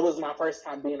it was my first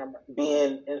time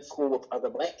being in school with other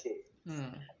black kids.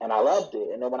 And I loved it.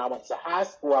 And then when I went to high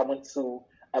school, I went to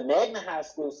a Magna high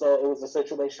school, so it was a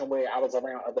situation where I was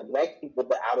around other black people,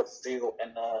 but I was still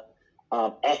in the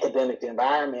academic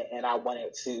environment, and I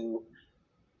wanted to.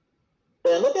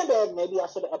 And looking back, maybe I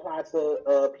should have applied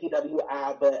to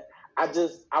PWI, but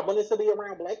I wanted to be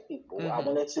around black people. I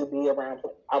wanted to be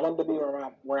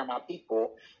around my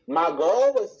people. My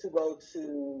goal was to go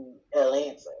to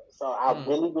Atlanta. So I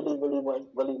really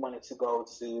wanted to go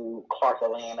to Clark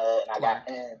Atlanta, and I got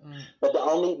in. But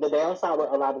the downside with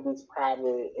a lot of these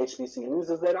private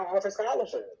HBCUs is they don't offer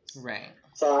scholarships. Right.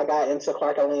 So I got into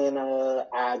Clark Atlanta,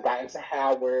 I got into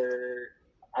Howard,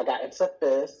 I got into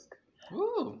Fisk.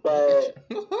 Ooh. But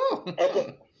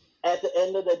at the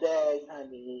end of the day,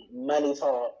 honey, money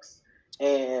talks.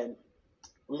 And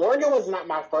Morgan was not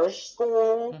my first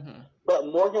school, but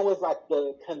Morgan was like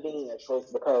the convenient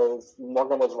choice because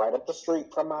Morgan was right up the street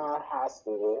from my high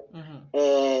school.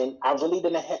 And I really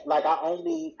didn't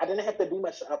I didn't have to do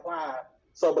much to apply.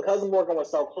 So because Morgan was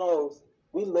so close,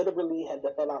 we literally had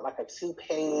to fill out like a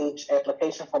 2-page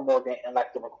application for Morgan, and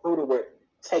like the recruiter would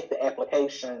take the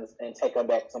applications and take them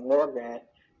back to Morgan.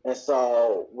 And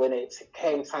so when it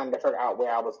came time to figure out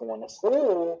where I was going to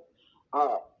school,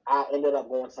 I ended up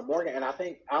going to Morgan. And I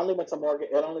think I only went to Morgan.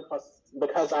 It only cost,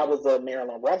 because I was a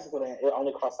Maryland resident, it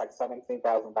only cost like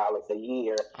 $17,000 a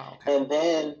year. Okay. And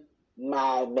then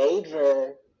my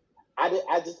major,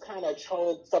 I just kind of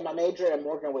chose, so my major at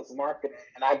Morgan was marketing,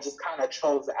 and I just kind of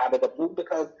chose it out of the blue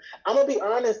because I'm going to be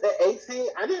honest, at 18,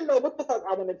 I didn't know what the fuck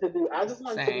I wanted to do. I just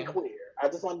wanted to be queer. I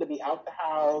just wanted to be out the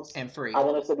house. And free. I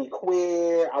wanted to be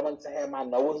queer. I wanted to have my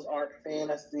Noah's Ark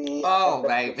fantasy. Oh,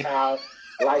 baby. That's how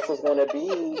life was going to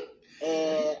be.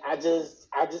 And I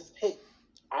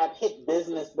picked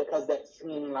business because that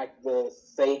seemed like the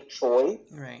safe choice.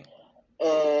 Right.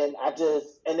 And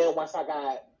then once I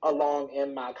got along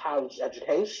in my college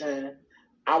education,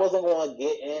 I wasn't going to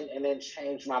get in and then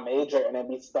change my major and then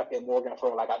be stuck in Morgan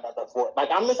for like another 4. Like,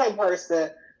 I'm the type of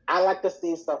person, I like to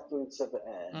see stuff through to the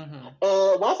end.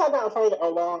 And once I got further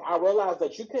along, I realized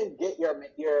that you can get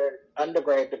your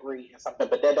undergrad degree in something,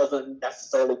 but that doesn't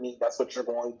necessarily mean that's what you're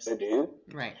going to do.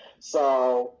 Right.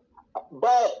 So,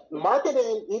 but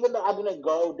marketing, even though I didn't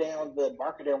go down the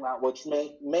marketing route, which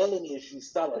mainly means you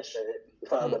selling shit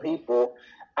for other people,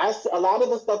 a lot of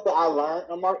the stuff that I learned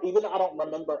in marketing, even though I don't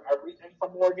remember everything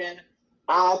from Morgan,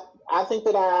 I think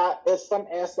that there's some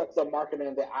aspects of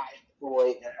marketing that I employ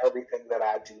in everything that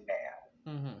I do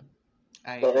now.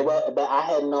 But I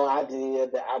had no idea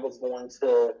that I was going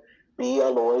to be a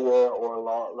lawyer or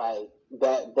law, like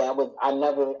that was I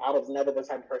was never the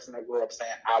type of person that grew up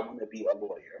saying I want to be a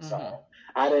lawyer. So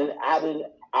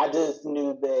I just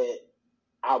knew that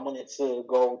I wanted to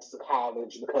go to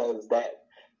college because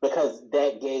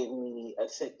that gave me a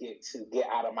ticket to get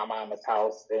out of my mama's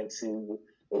house and to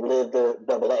live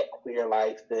the black queer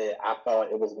life that I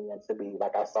thought it was going to be,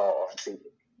 like I saw on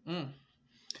TV.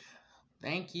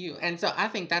 Thank you. And so I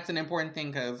think that's an important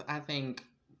thing because I think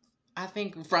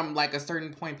from like a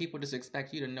certain point, people just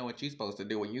expect you to know what you're supposed to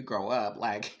do when you grow up.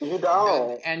 Like you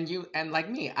don't. And like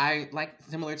me, I like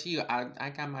similar to you. I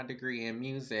got my degree in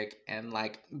music and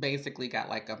like basically got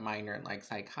like a minor in like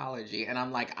psychology. And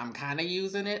I'm like, I'm kind of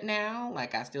using it now.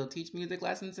 Like I still teach music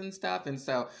lessons and stuff. And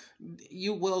so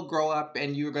you will grow up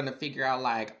and you're gonna figure out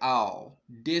like, oh,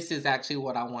 this is actually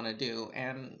what I want to do.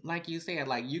 And like you said,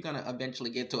 like you're gonna eventually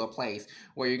get to a place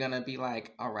where you're gonna be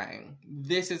like, all right,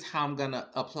 this is how I'm gonna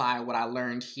apply what I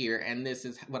learned here, and this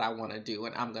is what I want to do,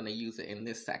 and I'm going to use it in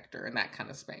this sector and that kind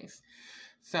of space.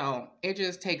 So it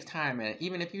just takes time, and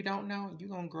even if you don't know, you're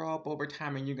gonna grow up over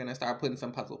time, and you're gonna start putting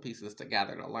some puzzle pieces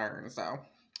together to learn. So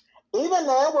even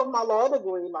now with my law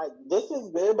degree, like this is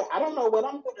good, but I don't know what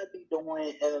I'm going to be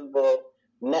doing in the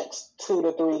next 2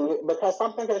 to 3 years because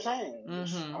something could change.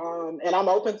 And I'm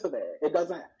open to that. It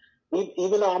doesn't,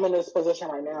 even though I'm in this position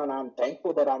right now, and I'm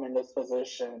thankful that I'm in this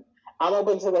position, I'm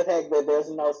open to the fact that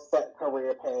there's no set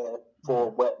career path for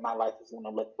what my life is going to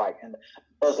look like. And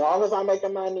as long as I'm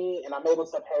making money and I'm able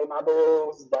to pay my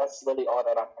bills, that's really all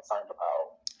that I'm concerned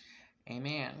about.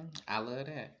 Amen. I love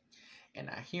that. And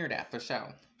I hear that for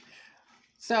sure.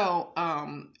 So,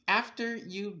 after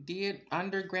you did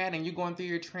undergrad and you going through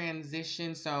your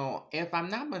transition, so if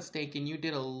I'm not mistaken, you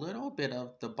did a little bit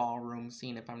of the ballroom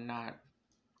scene. If I'm not,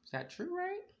 is that true,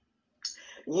 right?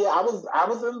 Yeah, I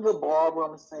was in the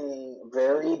ballroom scene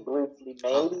very briefly,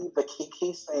 maybe the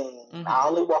Kiki scene. I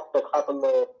only walked a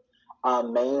couple of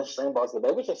mainstream bars, but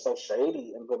they were just so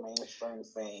shady in the mainstream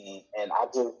scene, and I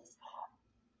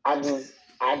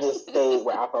just stayed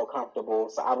where I felt comfortable.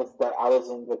 So I was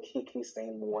in the Kiki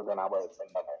scene more than I was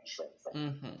in the mainstream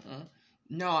scene.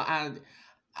 No,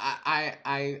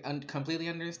 I completely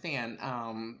understand.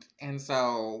 And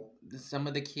so some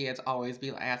of the kids always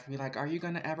be asking me like, "Are you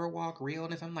gonna ever walk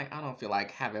realness?" I'm like, I don't feel like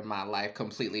having my life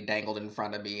completely dangled in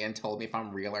front of me and told me if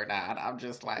I'm real or not. I'm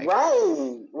just like,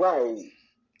 right.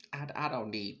 I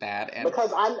don't need that. And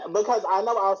because I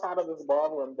know outside of this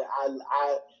ballroom that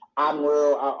I'm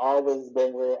real. I've always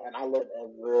been real, and I live a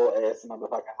real ass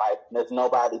motherfucking life. There's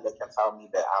nobody that can tell me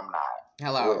that I'm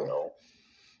not real.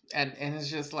 And it's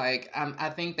just like I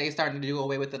think they started to do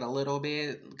away with it a little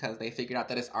bit because they figured out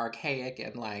that it's archaic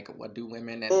and like what do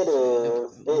women? And, it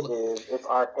is. It's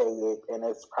archaic and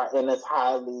it's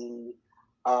highly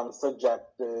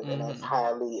subjective and it's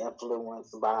highly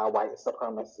influenced by white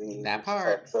supremacy. That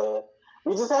part.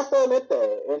 We just have to admit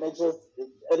that, and it just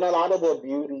in a lot of the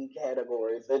beauty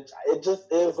categories, it just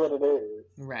is what it is.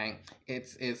 Right.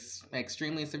 It's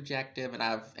extremely subjective,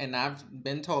 and I've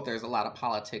been told there's a lot of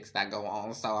politics that go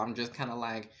on. So I'm just kind of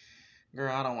like,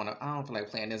 girl, I don't feel like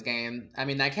playing this game. I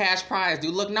mean, that cash prize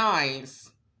do look nice,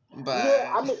 but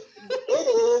yeah, I mean,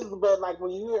 it is. But like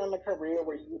when you're in a career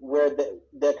where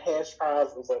the cash prize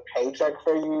is a paycheck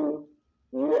for you.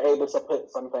 You're able to put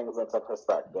some things into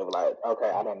perspective, like, okay,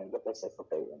 I don't need to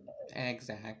participate in that.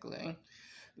 Exactly.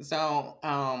 So,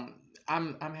 I'm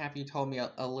happy you told me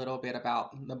a little bit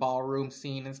about the ballroom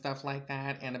scene and stuff like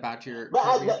that, and about your.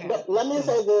 But let me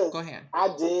say this. Go ahead.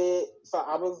 I did. So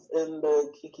I was in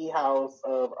the Kiki house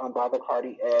of Brother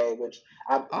Cartier, which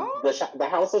the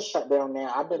house is shut down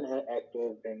now. I've been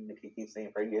active in the Kiki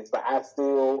scene for years, but I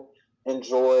still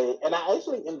enjoy, and I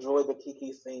actually enjoy the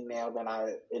Kiki scene now than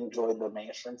I enjoy the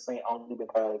mainstream scene, only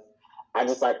because I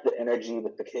just like the energy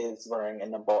that the kids bring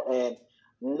in the ball, and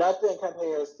nothing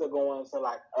compares to going to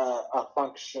like a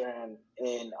function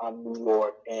in New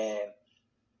York. And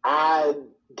I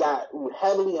got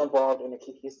heavily involved in the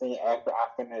Kiki scene after I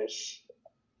finished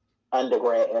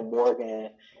undergrad at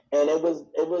Morgan, and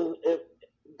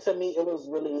to me it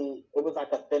was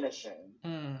like a finishing.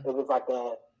 It was like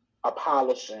a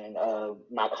polishing of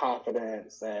my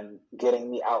confidence and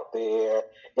getting me out there.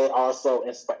 It also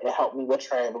it helped me with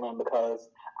traveling because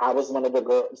I was one of the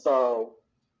girls. So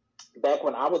back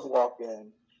when I was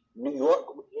walking, New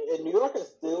York is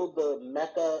still the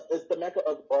mecca. It's the mecca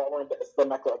of ballroom, but it's the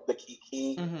mecca of the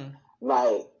Kiki.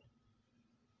 Like,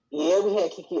 yeah, we had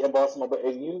Kiki in Baltimore, but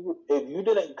if you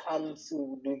didn't come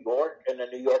to New York in the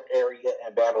New York area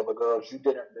and battle the girls, you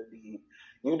didn't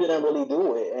really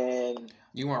do it. And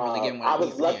you weren't really getting one. I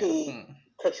was lucky.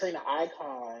 Katrina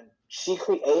Icon, she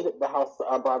created the house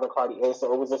of Brother Cartier,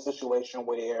 so it was a situation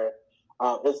where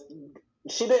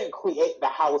she didn't create the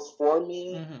house for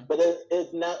me, but it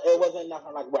wasn't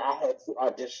nothing like where I had to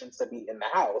audition to be in the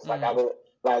house. Like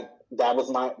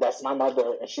that's my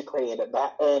mother, and she created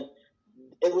that, and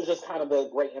it was just kind of a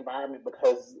great environment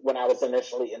because when I was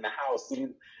initially in the house,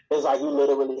 it's like you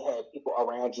literally had people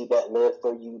around you that live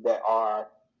for you, that are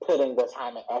putting the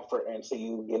time and effort into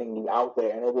you, getting you out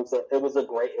there. And it was a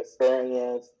great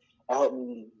experience. It helped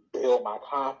me build my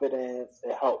confidence.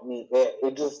 It helped me. It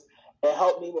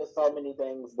helped me with so many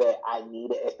things that I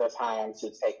needed at the time to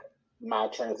take my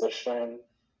transition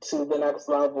to the next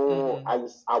level.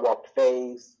 I walked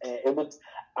face, and it was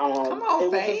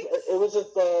it was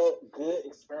just a good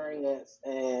experience,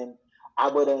 and I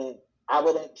wouldn't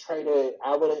trade it.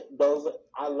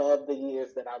 I love the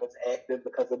years that I was active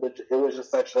because it was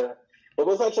such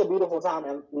a beautiful time,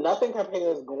 and nothing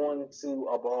compares going to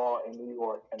a ball in New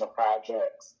York in the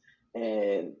projects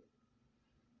and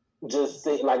just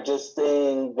seeing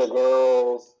the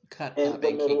girls cut in up the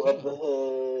and middle of kiki. the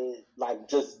hood, like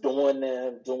just doing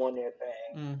their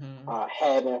thing,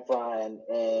 having fun,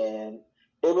 and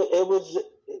it was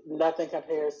nothing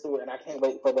compares to it. And I can't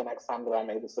wait for the next time that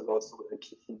I'm able to go to a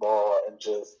kiki ball and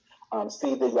just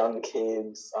see the young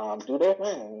kids do their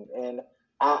thing. And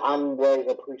I'm very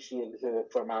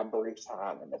appreciative for my brief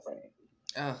time in the thing.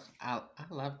 Oh, I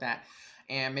love that.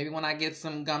 And maybe when I get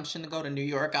some gumption to go to New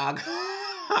York,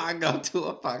 I'll go to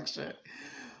a function.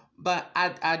 But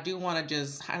I do want to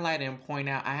just highlight and point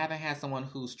out, I haven't had someone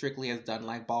who strictly has done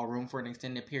like ballroom for an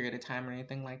extended period of time or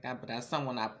anything like that. But as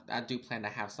someone, I do plan to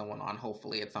have someone on,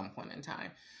 hopefully at some point in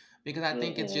time. Because I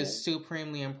think it's just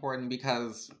supremely important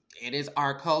because it is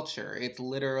our culture. It's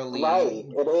literally... Right,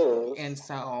 it is. And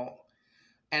so...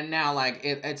 And now, like,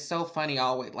 it's so funny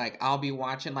always, like, I'll be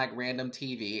watching, like, random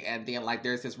TV, and then, like,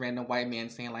 there's this random white man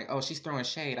saying, like, oh, she's throwing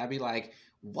shade. I'd be like,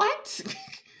 what?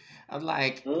 I'm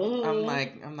like,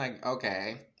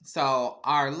 okay. So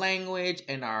our language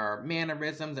and our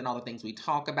mannerisms and all the things we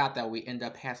talk about that we end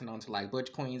up passing on to, like,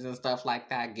 butch queens and stuff like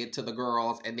that get to the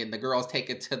girls, and then the girls take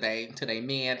it to they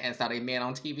men, and so they men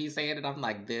on TV saying it. I'm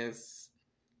like, this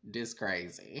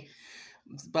crazy.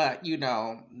 But you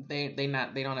know, they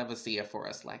don't ever see it for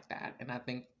us like that. And I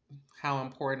think how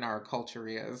important our culture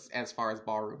is as far as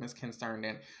ballroom is concerned,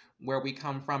 and where we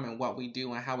come from and what we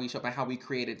do and how we show up and how we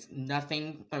created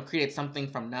something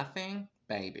from nothing,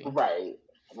 baby. Right.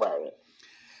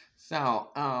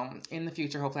 So in the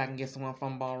future, hopefully I can get someone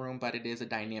from ballroom, but it is a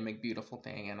dynamic, beautiful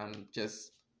thing, and I'm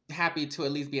just happy to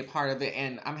at least be a part of it.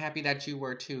 And I'm happy that you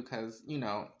were too, because you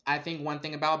know, I think one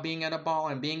thing about being at a ball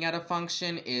and being at a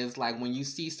function is like when you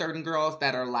see certain girls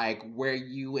that are like where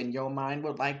you in your mind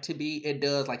would like to be, it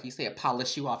does, like you said,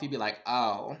 polish you off. You'd be like,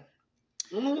 oh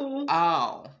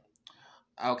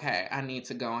okay, I need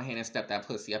to go ahead and step that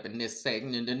pussy up in this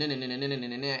segment, and then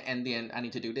I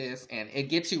need to do this, and it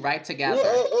gets you right together.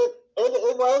 Yeah,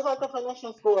 it was like a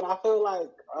finishing school, and I feel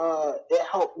like it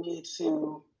helped me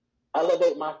to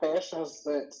elevate my fashion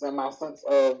sense and my sense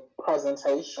of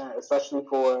presentation, especially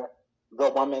for the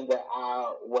woman that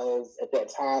I was at that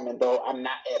time. And though I'm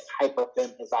not as hyper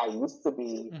femme as I used to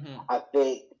be, I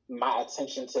think my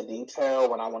attention to detail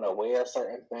when I want to wear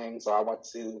certain things or I want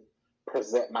to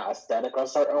present my aesthetic a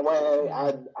certain way,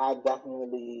 I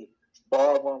definitely,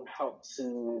 ballroom helped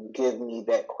to give me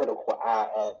that critical eye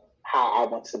of how I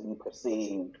want to be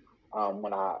perceived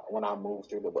when I move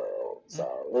through the world. So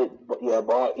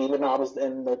even though I was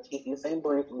in the kiki scene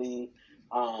briefly,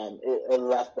 it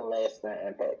left a lasting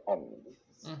impact on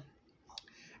me.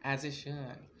 As it should.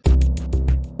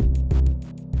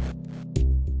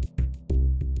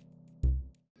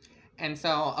 And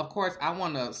so, of course, I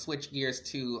want to switch gears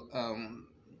to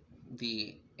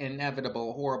the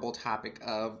inevitable, horrible topic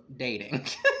of dating.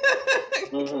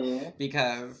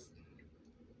 Because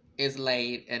it's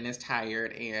late and it's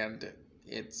tired and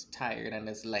it's tired and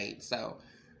it's late. So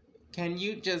can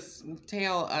you just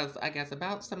tell us, I guess,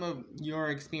 about some of your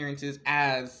experiences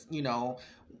as, you know,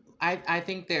 I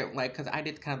think that, like, because I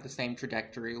did kind of the same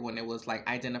trajectory when it was, like,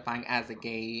 identifying as a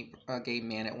gay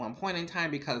man at one point in time,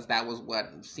 because that was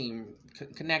what seemed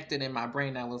connected in my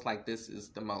brain. I was like, this is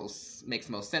makes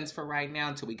most sense for right now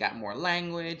until we got more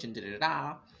language and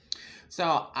da-da-da.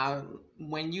 So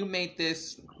when you made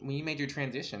your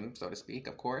transition, so to speak,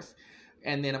 of course,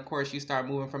 and then, of course, you start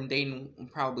moving from dating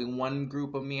probably one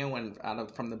group of men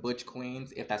from the butch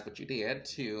queens, if that's what you did,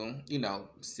 to, you know,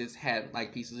 cis het,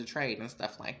 like, pieces of trade and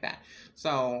stuff like that.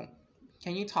 So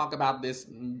can you talk about this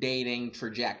dating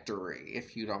trajectory,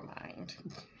 if you don't mind?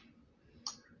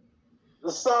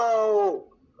 So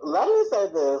let me say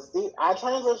this. I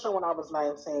transitioned when I was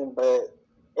 19, but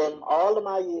in all of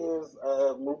my years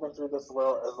of moving through this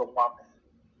world as a woman,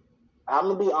 I'm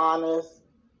going to be honest,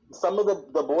 some of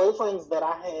the boyfriends that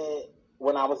I had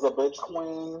when I was a butch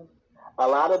queen, a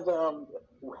lot of them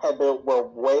were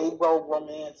way more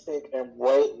romantic and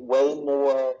way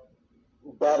more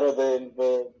better than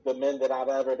the men that I've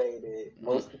ever dated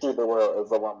most through the world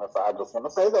as a woman. So I just want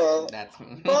to say that.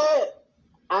 But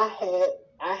I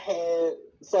had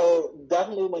so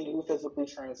definitely when you physically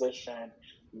transition,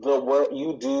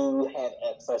 you do have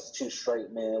access to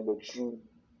straight men, which you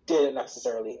didn't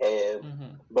necessarily have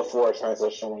before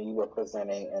transition when you were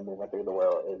presenting and moving through the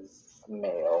world as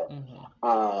male.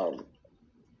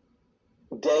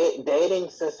 Dating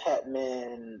cis het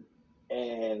men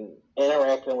and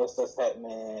interacting with cis het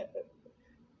men,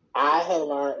 I have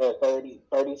learned at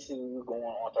 32 going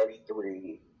on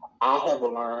 33, I have had to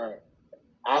learn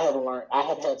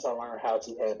how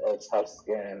to have a tough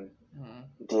skin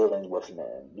dealing with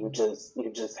men. You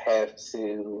just have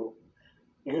to.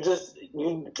 You just,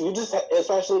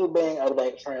 especially being a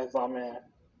Black trans woman,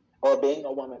 or being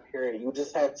a woman, period, you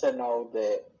just have to know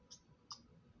that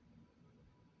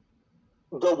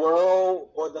the world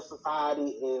or the society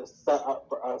is set up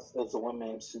for us as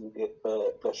women to get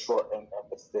the short end of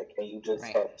the stick, and you just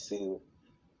have to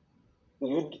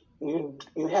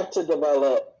you have to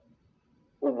develop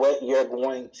what you're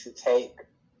going to take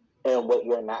and what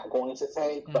you're not going to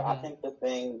take. But I think the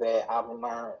thing that I've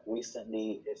learned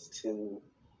recently is to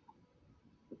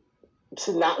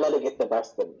not let it get the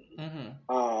best of me.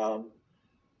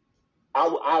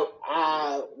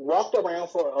 I walked around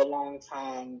for a long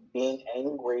time being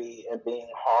angry and being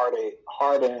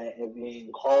hardened and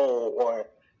being cold, or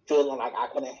feeling like I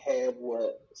couldn't have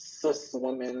what cis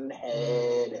women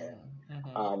had,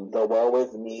 and the woe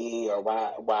is me, or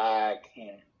why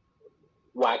can't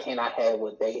I have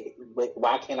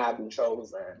why can't I be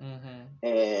chosen?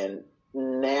 And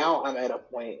now I'm at a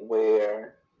point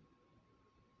where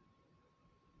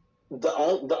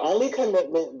the only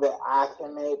commitment that I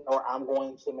can make or I'm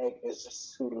going to make is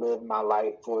just to live my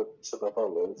life to the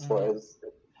fullest,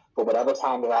 for whatever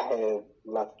time that I have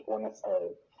left on this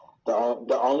earth.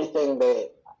 The only thing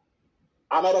that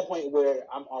I'm at a point where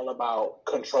I'm all about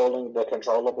controlling the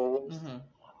controllables.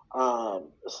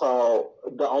 So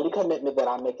the only commitment that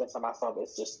I'm making to myself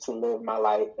is just to live my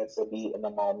life and to be in the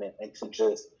moment, and to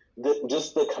just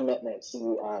the commitment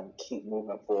to keep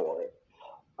moving forward.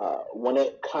 When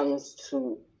it comes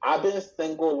to, I've been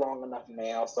single long enough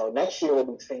now, so next year will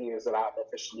be 10 years that I've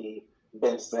officially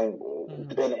been single,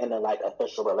 been in a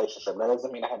official relationship. That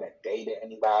doesn't mean I haven't dated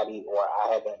anybody or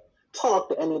I haven't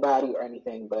talked to anybody or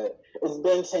anything, but it's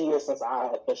been 10 years since I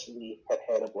officially have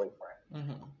had a boyfriend.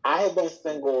 I have been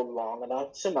single long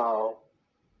enough to know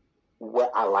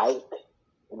what I like,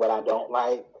 what I don't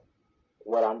like,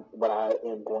 what I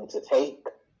am going to take,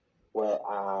 what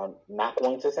I'm not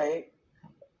going to take.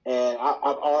 And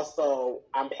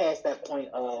I'm past that point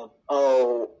of,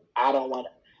 I don't want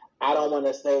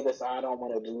to say this, or I don't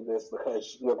want to do this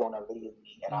because you're going to leave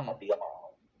me and I'm going to be alone.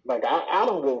 Like, I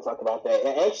don't give a fuck about that.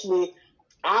 And actually,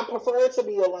 I prefer to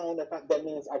be alone if that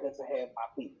means I get to have my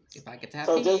peace. If I get to have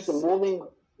peace. So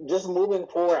just moving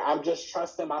forward, I'm just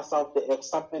trusting myself that if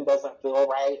something doesn't feel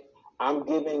right, I'm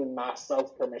giving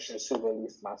myself permission to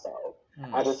release myself.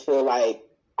 I just feel like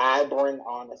I bring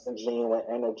honest and genuine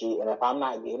energy, and if I'm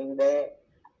not getting that,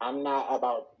 I'm not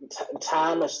about.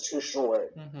 Time is too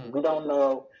short. We don't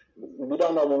know when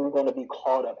we're going to be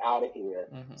called up out of here.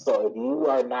 So if you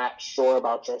are not sure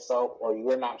about yourself, or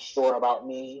you're not sure about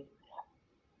me,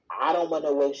 I don't want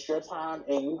to waste your time,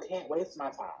 and you can't waste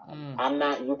my time. I'm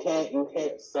not. You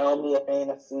can't sell me a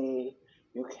fantasy.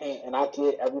 You can't. And I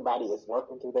get everybody is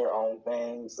working through their own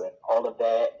things and all of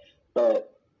that, but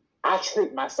I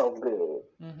treat myself good.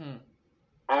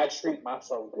 I treat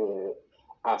myself good.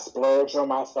 I splurge on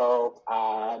myself.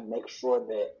 I make sure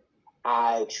that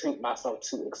I treat myself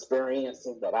to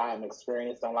experiences that I am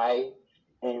experiencing in life.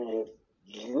 And if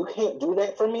you can't do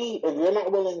that for me, if you're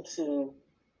not willing to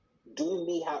do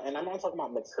me how, and I'm not talking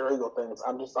about material things,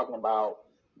 I'm just talking about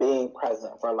being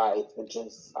present for life and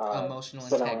just emotional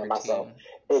centering myself.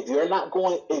 If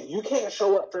you can't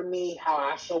show up for me how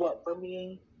I show up for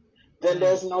me, then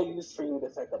there's no use for you to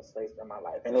take up space in my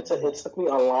life. And it took me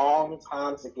a long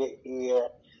time to get here.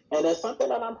 And it's something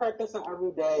that I'm practicing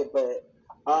every day, but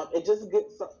it just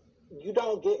gets, you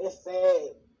don't get as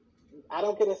sad. I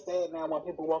don't get as sad now when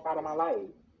people walk out of my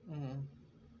life.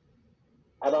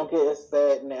 I don't get as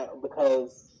sad now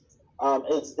because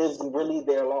it's really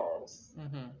their loss.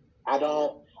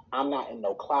 I'm not in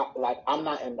no I'm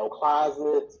not in no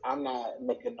closets. I'm not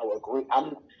making no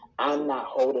I'm not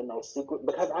holding no secret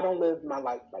because I don't live my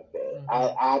life like that.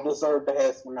 I deserve to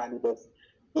have somebody that's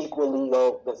equally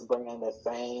yoked, that's bringing the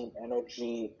same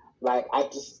energy. Like I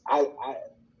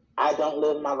don't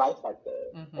live my life like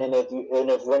that. And if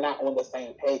we're not on the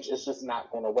same page, it's just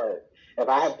not going to work. If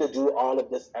I have to do all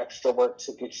of this extra work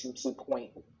to get you to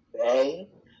point A,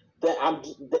 then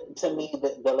to me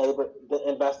the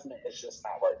investment is just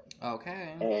not working.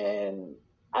 Okay. And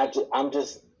I'm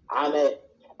at.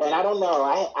 And I don't know.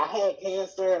 I had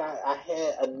cancer, and I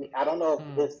had I don't know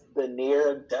if it's the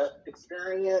near death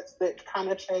experience that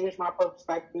kind of changed my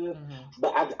perspective,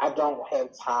 but I don't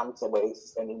have time to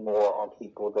waste anymore on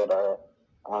people that are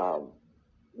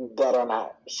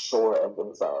not sure of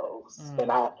themselves.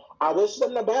 And I wish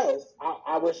them the best.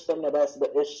 I wish them the best,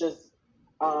 but it's just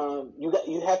you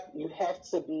have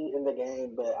to be in the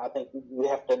game, but I think you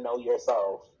have to know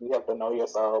yourself. You have to know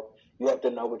yourself. You have to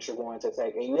know what you're going to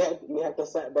take, and you have to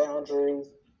set boundaries.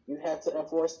 You have to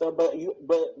enforce them. But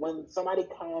when somebody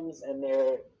comes and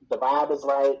the vibe is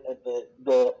right and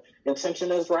the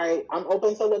intention is right, I'm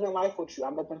open to living life with you.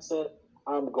 I'm open to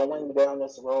going down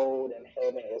this road and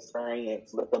having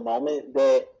experience. But the moment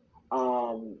that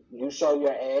you show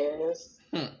your ass,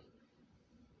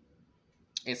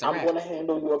 it's a I'm wrap. gonna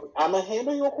handle you. I'm gonna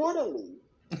handle you accordingly.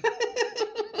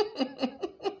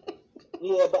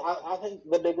 Yeah, but I think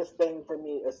the biggest thing for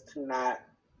me is to not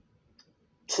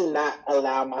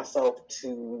allow myself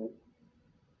to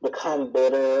become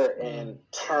bitter and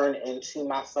turn into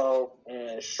myself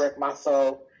and shrink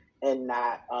myself and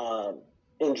not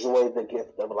enjoy the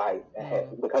gift of life.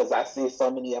 Because I see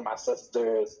so many of my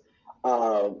sisters,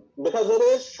 because it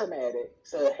is traumatic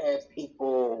to have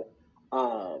people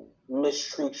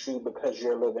mistreat you because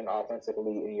you're living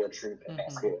authentically in your truth, and that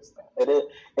scares them.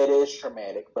 It is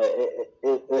traumatic, but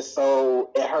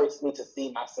it hurts me to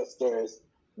see my sisters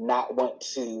not want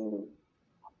to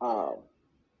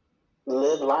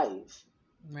live life,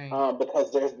 right.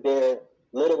 because they're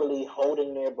literally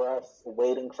holding their breath,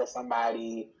 waiting for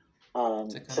somebody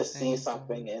to see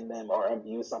something in them or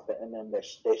imbue something in them that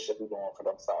they should be doing for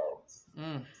themselves.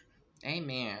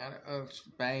 Amen,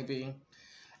 baby.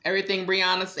 Everything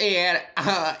Brianna said,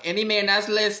 any man that's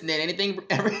listening, everything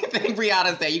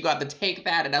Brianna said, you got to take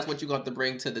that, and that's what you got to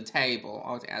bring to the table.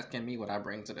 Always asking me what I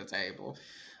bring to the table.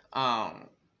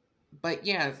 But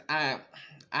yes, I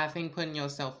think putting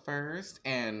yourself first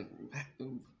and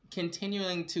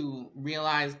continuing to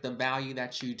realize the value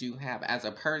that you do have as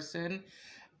a person,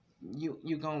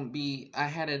 you're gonna be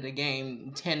ahead of the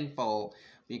game tenfold,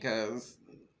 because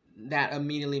that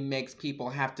immediately makes people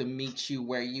have to meet you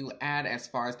where you at as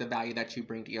far as the value that you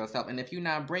bring to yourself. And if you're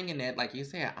not bringing it, like you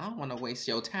said, I don't want to waste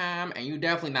your time, and you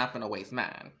definitely not going to waste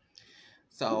mine.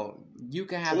 So you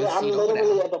can have a seat I'm over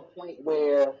literally there. at the point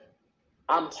where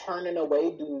I'm turning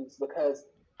away dudes because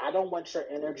I don't want your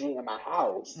energy in my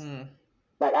house.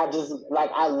 Like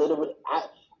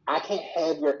I can't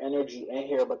have your energy in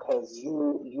here because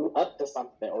you up to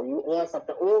something, or you on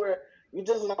something, or you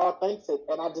just not authentic,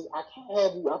 and I can't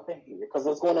have you up in here because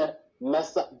it's gonna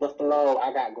mess up the flow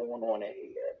I got going on in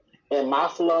here. And my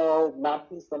flow, my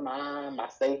peace of mind, my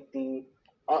safety,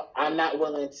 I'm not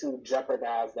willing to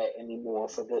jeopardize that anymore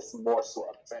for this morsel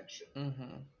of attention.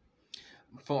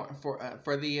 For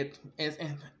the is,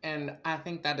 and I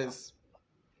think that is,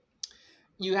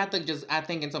 you have to just, I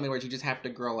think in so many words, you just have to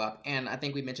grow up. And I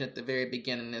think we mentioned at the very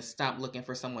beginning is stop looking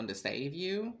for someone to save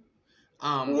you.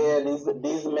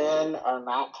 These men are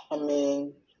not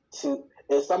coming to.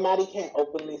 If somebody can't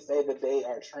openly say that they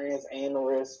are trans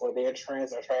amorous or they're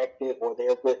trans attractive or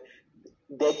they're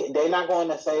not going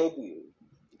to save you.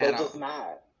 They're just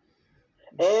not.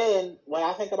 And when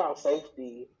I think about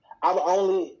safety, I've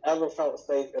only ever felt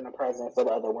safe in the presence of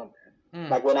other women.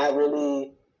 Like when I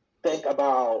really think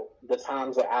about the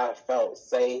times that I felt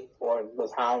safe, or the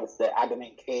times that I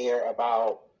didn't care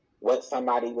about what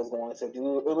somebody was going to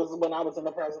do, it was when I was in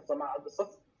the presence of my other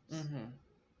sisters.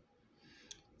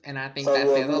 And I think that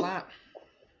says a lot.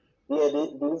 Yeah,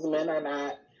 these men are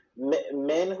not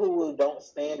men who don't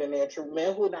stand in their truth,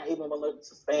 men who are not even willing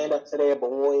to stand up to their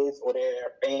boys or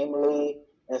their family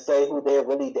and say who they're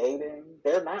really dating.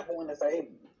 They're not going to save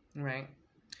you. Right.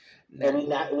 And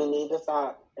we need to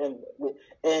stop. And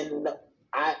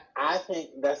I think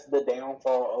that's the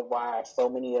downfall of why so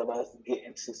many of us get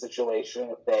into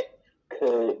situations that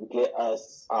could get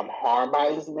us harmed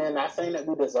by these men. Not saying that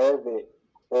we deserve it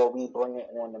or we bring it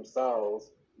on themselves,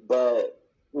 but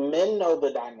men know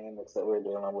the dynamics that we're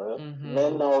dealing with.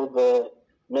 Men know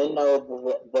they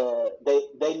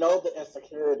know the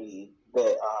insecurity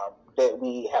that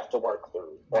we have to work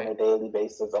through on a daily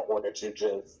basis in order to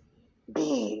just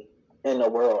be in the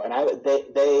world. And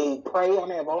they prey on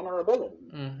their vulnerability,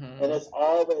 and it's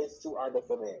always to our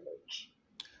disadvantage.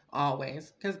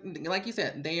 Always. Because, like you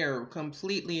said, they are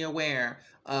completely aware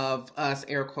of us,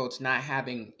 air quotes, not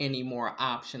having any more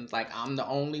options. Like, I'm the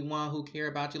only one who care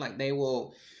about you. Like, they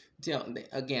will,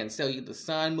 sell you the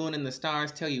sun, moon, and the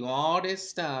stars, tell you all this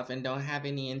stuff, and don't have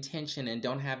any intention, and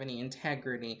don't have any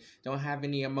integrity, don't have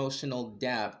any emotional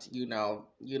depth.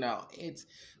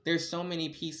 There's so many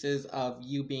pieces of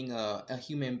you being a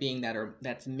human being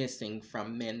that's missing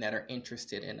from men that are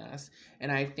interested in us.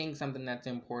 And I think something that's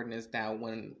important is that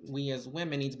when we as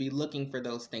women need to be looking for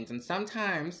those things, and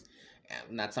sometimes,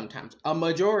 not sometimes, a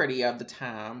majority of the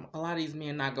time, a lot of these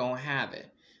men not gonna have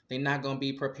it. They're not gonna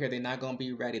be prepared. They're not gonna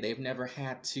be ready. They've never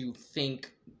had to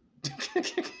think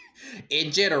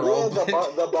in general. Yeah,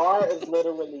 the bar is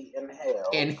literally in hell.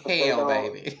 In hell,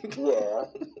 baby. Yeah.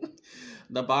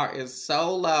 The bar is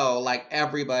so low, like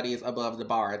everybody is above the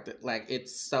bar. Like,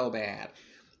 it's so bad.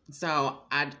 So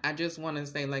I just want to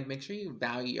say, like, make sure you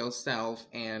value yourself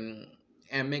and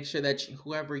make sure that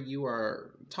whoever you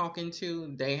are talking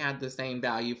to, they have the same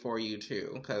value for you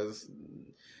too. Because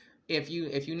if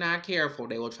you're not careful,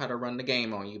 they will try to run the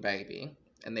game on you, baby.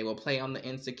 And they will play on the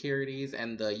insecurities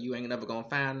and the you ain't never gonna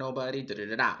find nobody. Da da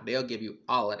da da. They'll give you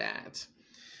all of that.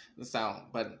 So,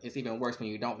 but it's even worse when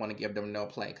you don't want to give them no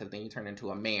play, because then you turn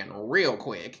into a man real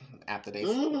quick after they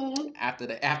after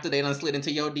they done slid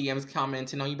into your DMs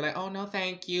commenting on you, be like, oh no,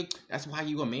 thank you. That's why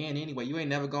you a man anyway. You ain't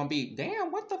never gonna be.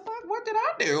 Damn, what the fuck? What did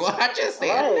I do? I just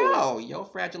said no. Your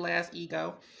fragile ass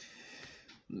ego.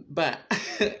 But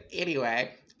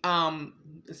anyway,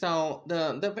 so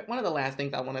the one of the last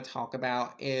things I want to talk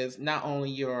about is not only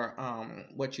your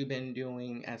what you've been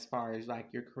doing as far as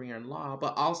like your career in law,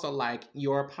 but also like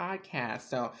your podcast.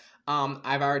 So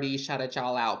I've already shouted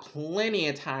y'all out plenty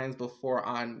of times before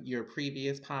on your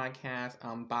previous podcast,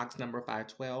 Box Number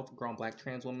 512, Grown Black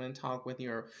Trans Woman Talk, with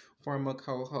your former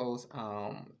co-host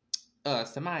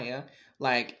Samaya.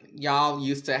 Like, y'all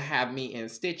used to have me in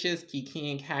stitches,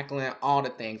 kiki and cackling, all the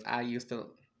things. I used to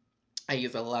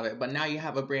love it. But now you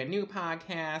have a brand new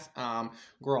podcast,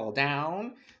 Girl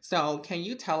Down. So can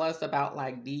you tell us about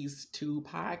like these two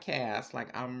podcasts? Like,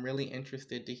 I'm really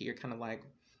interested to hear kind of like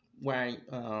why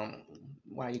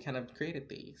you kind of created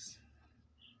these.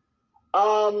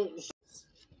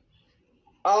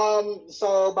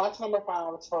 So Box Number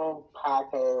 512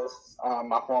 podcast,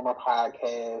 my former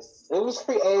podcast, it was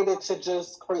created to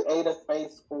just create a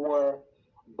space for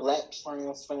Black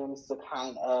trans femmes to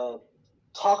kind of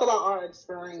talk about our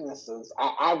experiences.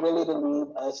 I really believe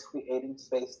us creating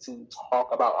space to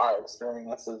talk about our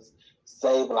experiences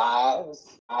save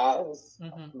lives,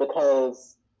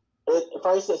 because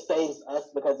it saves us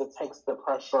because it takes the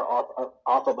pressure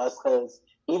off of us, because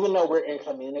even though we're in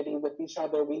community with each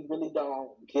other, we don't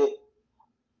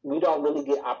really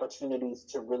get opportunities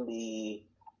to really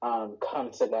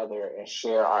come together and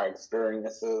share our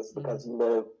experiences, because we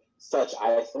live such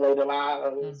isolated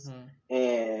lives.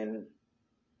 And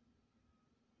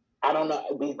I don't know,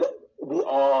 we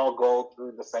all go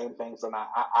through the same things, and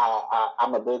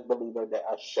I'm a big believer that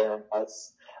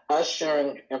us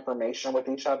sharing information with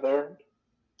each other,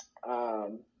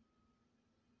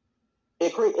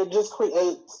 it just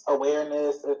creates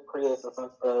awareness. It creates a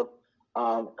sense of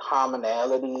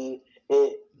commonality.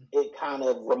 It kind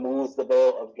of removes the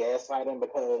veil of gaslighting,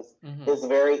 because it's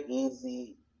very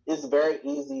easy. It's very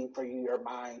easy for your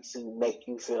mind to make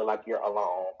you feel like you're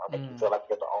alone, or make you feel like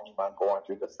you're the only one going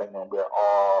through this thing, and we're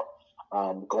all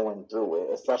going through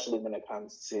it, especially when it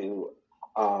comes to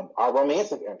our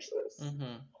romantic interests.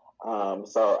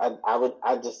 So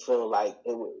I just feel like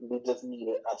we just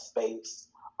needed a space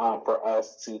for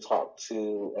us to talk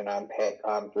to and unpack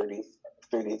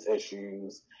through these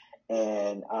issues.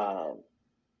 And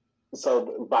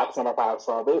so Box Number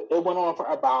 512, it went on for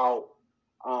about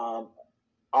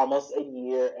almost a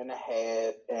year and a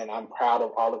half, and I'm proud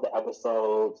of all of the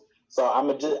episodes. So I'm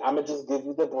gonna just give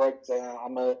you the breakdown.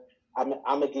 I'm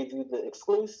gonna give you the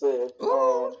exclusive.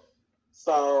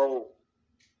 So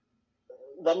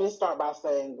let me start by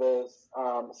saying this.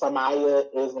 Samaya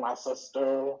is my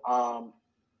sister.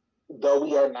 Though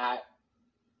we are not,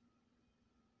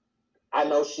 I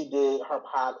know she did her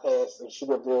podcast, and she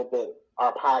revealed that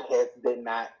our podcast did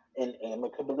not end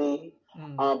amicably.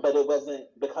 But it wasn't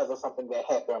because of something that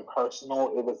happened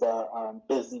personal. It was a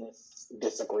business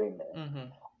disagreement.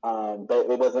 But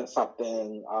it wasn't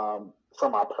something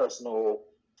from our personal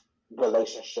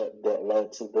relationship that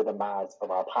led to the demise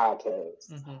of our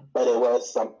podcast. But it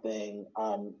was something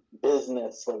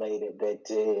business related that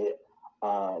did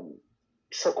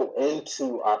trickle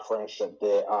into our friendship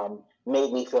that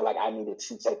made me feel like I needed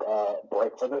to take a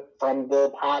break from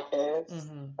the podcast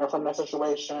or from the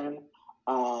situation.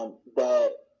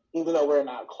 That even though we're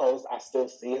not close, I still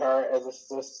see her as a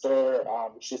sister.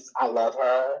 I love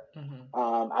her.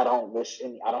 I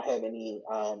don't have any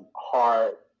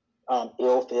hard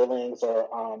ill feelings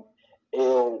or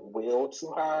ill will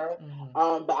to her.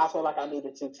 But I felt like I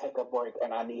needed to take a break,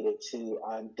 and I needed to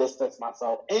distance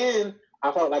myself. And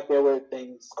I felt like there were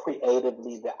things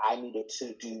creatively that I needed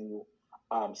to do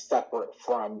separate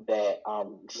from that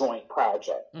joint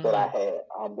project that I had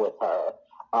with her.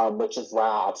 Which is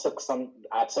why I took some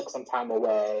time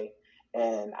away,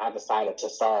 and I decided to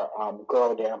start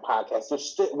Girl Down podcast,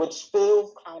 which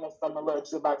feels kind of similar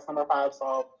to Box Number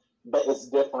 512, but it's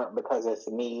different because it's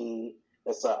me.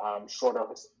 It's a shorter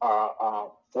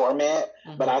format,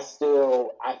 but I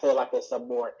feel like it's a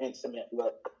more intimate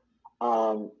look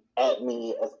at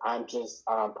me as I'm just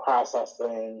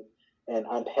processing and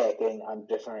unpacking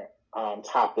different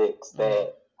topics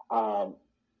that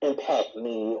impact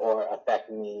me or affect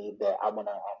me that I want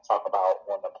to talk about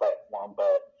on the platform.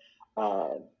 But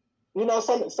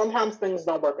sometimes things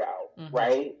don't work out,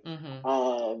 right?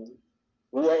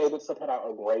 we were able to put out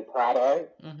a great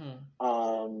product. We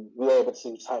were able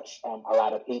to touch a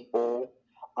lot of people.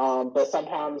 But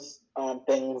sometimes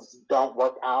things don't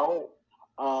work out.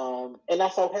 And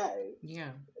that's okay.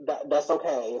 Yeah. That's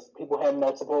okay. People have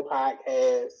multiple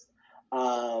podcasts.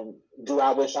 Do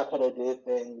I wish I could have did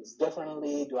things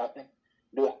differently? Do I think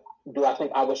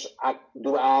I wish I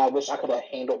could have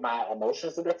handled my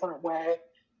emotions a different way?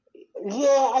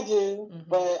 Yeah, I do.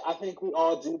 But I think we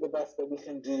all do the best that we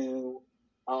can do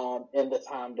in the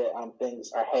time that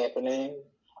things are happening.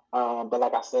 But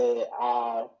like I said,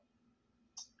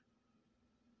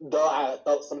 though I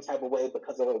felt some type of way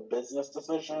because of a business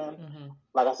decision,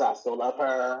 like I said, I still love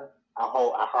her.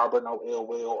 I harbor no ill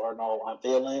will or no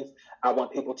feelings. I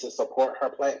want people to support her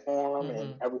platform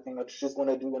and everything that she's going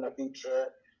to do in the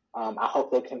future. I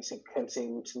hope they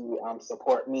continue to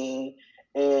support me.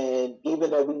 And even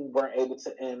though we weren't able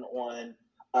to end on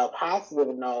a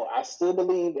positive note, I still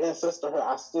believe in sisterhood.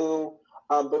 I still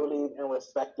believe in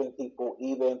respecting people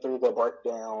even through the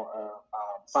breakdown of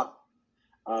something.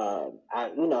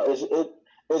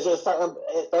 It's just certain.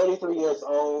 At 33 years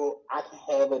old, I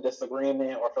can have a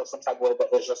disagreement or feel some type of way,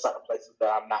 but there's just certain places that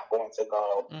I'm not going to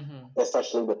go,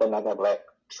 especially with another Black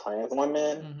trans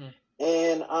woman.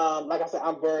 And like I said,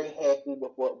 I'm very happy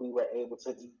with what we were able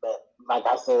to do. But like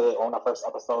I said on the first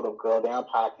episode of Girl Down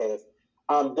Podcast,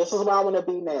 this is where I want to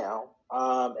be now.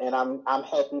 And I'm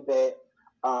happy that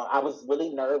I was really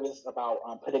nervous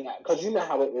about putting out, because you know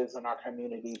how it is in our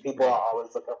community. People are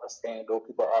always looking for scandal.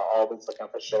 People are always looking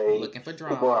for shade. Looking for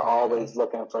drama. People are always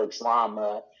looking for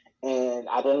drama. And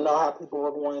I didn't know how people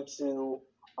were going to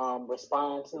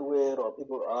respond to it, or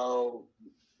people,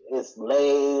 it's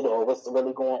late, or what's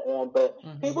really going on. But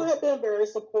people have been very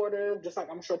supportive, just like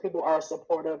I'm sure people are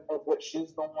supportive of what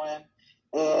she's doing.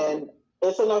 And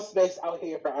it's enough space out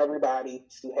here for everybody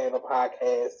to have a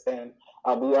podcast, and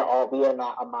we are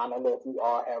not a monolith. We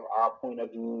all have our point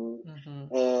of view,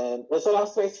 and there's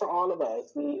enough space for all of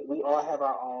us. We all have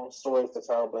our own stories to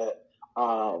tell, but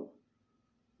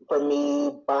for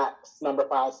me, Box Number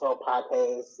 5 Soul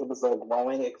Podcast, it was a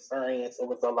growing experience. It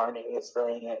was a learning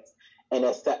experience, and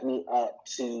it set me up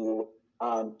to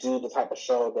do the type of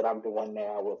show that I'm doing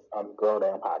now with Girl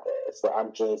Down Podcast. So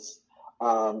I'm just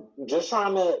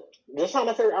trying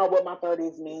to figure out what my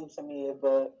 30s mean to me as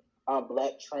a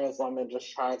Black trans woman,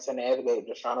 just trying to navigate,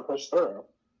 just trying to push through.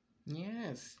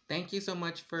 Yes. Thank you so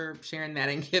much for sharing that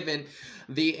and giving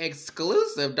the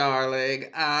exclusive, darling.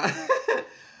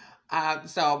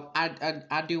 So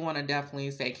I do want to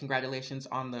definitely say congratulations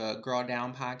on the Girl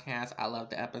Down podcast. I love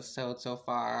the episode so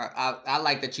far. I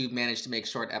like that you managed to make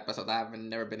short episodes. I've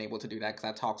never been able to do that because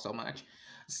I talk so much.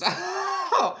 So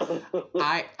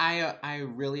I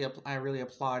really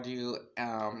applaud you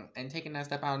and taking that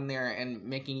step out in there and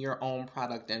making your own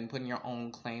product and putting your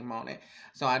own claim on it.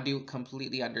 So I do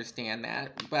completely understand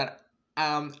that, but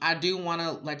I do want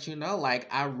to let you know,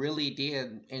 like, I really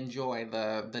did enjoy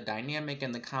the dynamic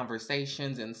and the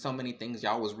conversations, and so many things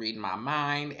y'all was reading my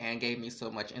mind and gave me so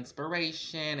much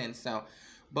inspiration. And so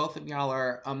both of y'all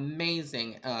are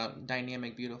amazing,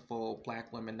 dynamic, beautiful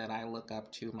Black women that I look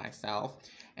up to myself.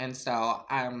 And so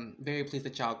I'm very pleased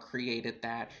that y'all created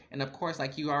that. And of course,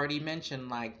 like you already mentioned,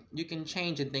 like, you can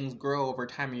change and things grow over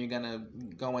time and you're going to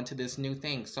go into this new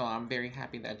thing. So I'm very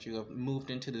happy that you have moved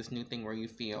into this new thing where you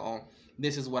feel,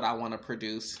 this is what I want to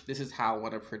produce. This is how I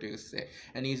want to produce it.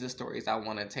 And these are stories I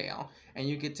want to tell. And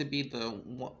you get to be the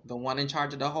one in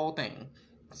charge of the whole thing.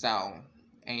 So,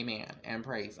 amen and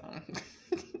praise him.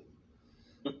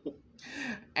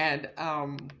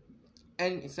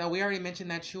 And so we already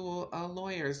mentioned that you're a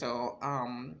lawyer, so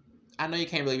I know you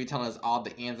can't really be telling us all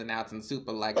the ins and outs and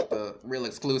super, like, the real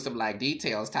exclusive, like,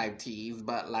 details type teas,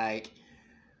 but, like,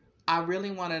 I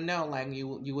really want to know, like,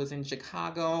 you was in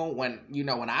Chicago when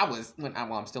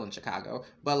I'm still in Chicago,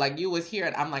 but, like, you was here,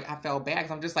 and I'm like, I felt bad,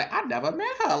 because I'm just like, I never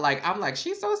met her, like, I'm like,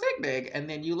 she's so sick big, and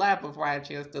then you left before I had a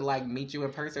chance to, like, meet you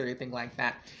in person or anything like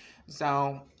that.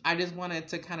 So I just wanted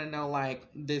to kind of know, like,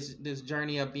 this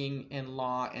journey of being in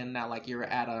law, and now, like, you're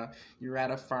at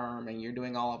a firm and you're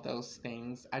doing all of those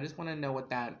things. I just want to know what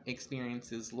that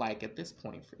experience is like at this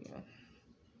point for you.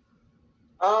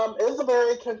 It's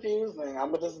very confusing.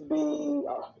 I'm gonna just be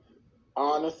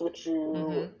honest with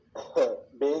you.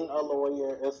 Being a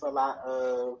lawyer, it's a lot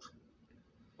of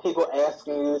people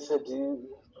asking you to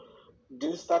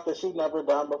do stuff that you've never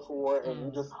done before, and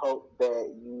you just hope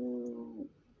that you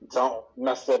don't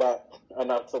mess it up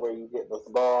enough to where you get this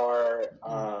bar.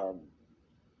 And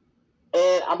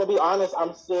I'm gonna be honest,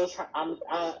 I'm still trying.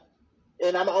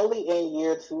 And I'm only in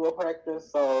year 2 of practice,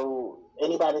 so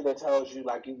anybody that tells you,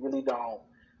 like, you really don't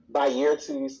by year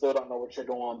 2, you still don't know what you're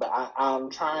doing. But I'm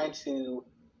trying to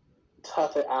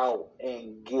tough it out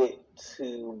and get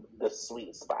to the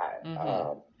sweet spot.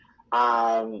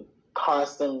 I'm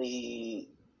constantly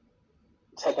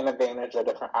taking advantage of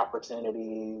different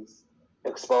opportunities,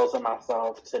 exposing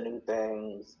myself to new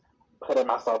things, putting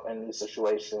myself in new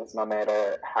situations, no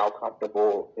matter how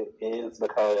comfortable it is,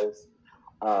 because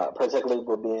particularly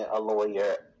with being a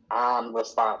lawyer, I'm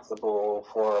responsible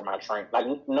for my training. Like,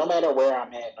 no matter where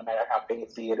I'm at, no matter how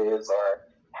fancy it is or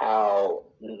how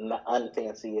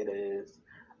unfancy it is,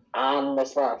 I'm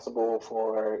responsible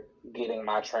for getting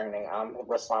my training. I'm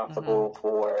responsible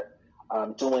for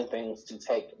doing things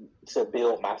to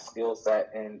build my skill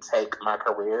set and take my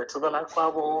career to the next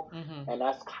level. And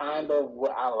that's kind of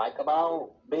what I like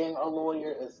about being a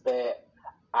lawyer, is that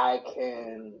I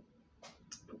can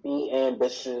be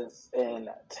ambitious and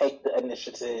take the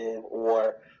initiative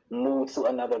or move to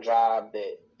another job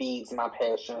that feeds my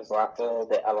passions, or I feel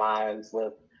that aligns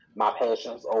with my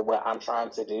passions or what I'm trying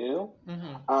to do.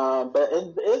 But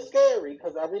it's scary,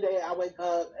 because every day I wake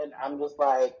up and I'm just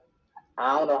like,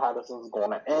 I don't know how this is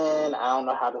going to end. I don't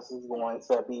know how this is going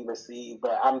to be received,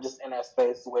 but I'm just in that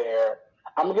space where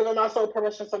I'm giving myself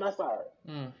permission to mess up.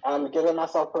 I'm giving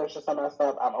myself permission to mess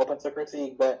up. I'm open to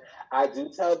critique, but I do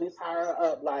tell these higher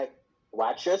up, like,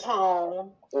 watch your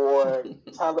tone, or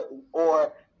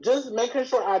or just making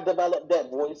sure I develop that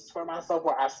voice for myself,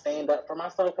 where I stand up for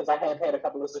myself, because I have had a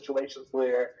couple of situations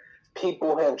where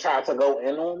people have tried to go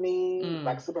in on me,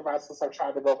 like supervisors have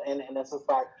tried to go in, and it's just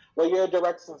like, well, your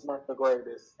directions weren't the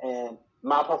greatest, and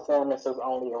my performance is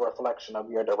only a reflection of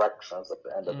your directions at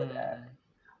the end of the day.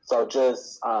 So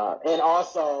just, and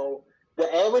also,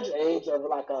 the average age of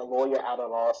like a lawyer out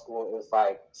of law school is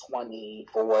like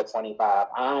 24, 25.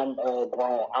 I'm a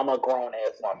grown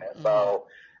ass woman. So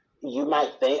you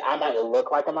might think I might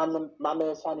look like I'm in my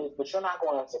mid-20s, but you're not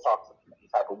going to talk to me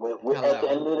type of way. At the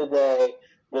end of the day,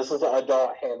 this is an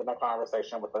adult having a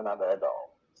conversation with another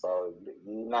adult. So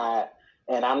you're not,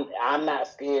 and I'm not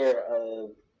scared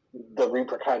of the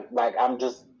repercussions. Like, I'm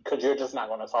just, because you're just not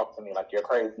going to talk to me like you're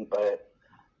crazy. But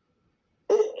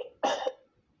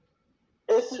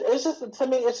it's just, to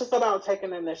me, it's just about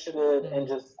taking initiative and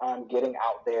just getting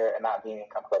out there and not being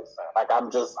complacent. Like, I'm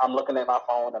looking at my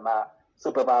phone, and my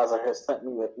supervisor has sent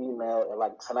me an email at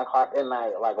like 10 o'clock at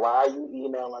night. Like, why are you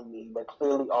emailing me? We're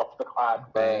clearly off the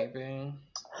clock. Baby.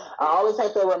 I always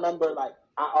have to remember, like,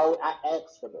 I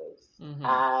asked for this.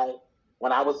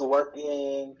 When I was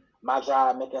working my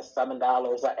job, making $7 an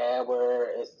hour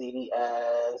at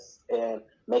CVS and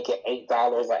making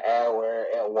 $8 an hour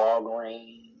at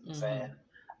Walgreens, and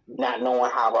not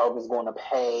knowing how I was going to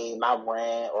pay my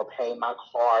rent or pay my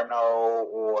car note,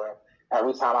 or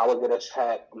every time I would get a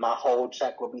check, my whole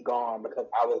check would be gone because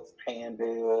I was paying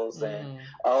bills. And,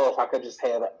 if I could just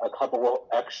have a couple of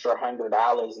extra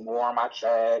 $100 more on my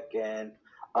check. And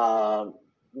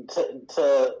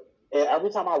every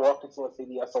time I walk into a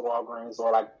CVS or Walgreens,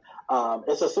 or like,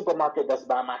 it's a supermarket that's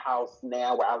by my house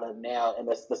now, where I live now, and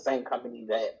it's the same company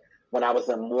that when I was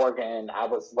in Morgan, I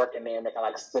was working there making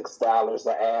like $6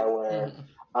 an hour.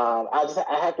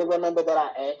 I have to remember that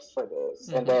I asked for this,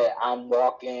 and that I'm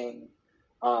walking,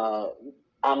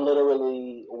 I'm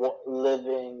literally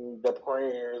living the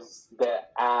prayers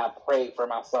that I prayed for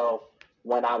myself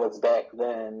when I was back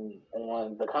then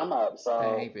on the come up.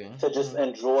 So to just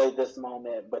enjoy this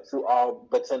moment, but to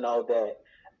know that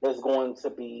it's going to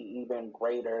be even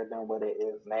greater than what it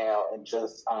is now, and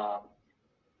just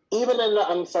even in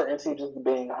the uncertainty, just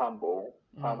being humble,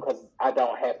 because I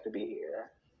don't have to be here.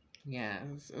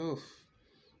 Yes. Oof.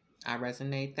 I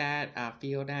resonate that. I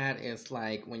feel that. It's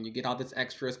like when you get all this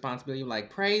extra responsibility, you're like,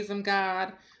 praise him,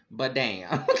 God, but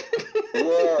damn.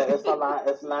 Yeah, it's a lot.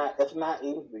 It's not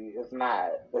easy. It's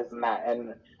not.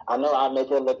 And I know I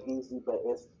make it look easy, but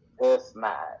it's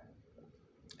not.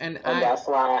 And that's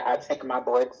why I take my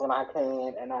breaks when I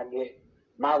can, and I get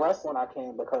my rest when I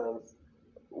can, because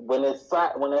when it's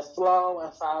slow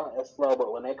and silent, it's slow,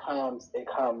 but when it comes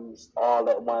all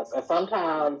at once. And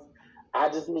sometimes I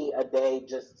just need a day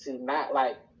just to not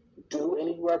like do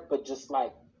any work, but just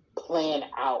like plan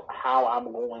out how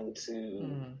I'm going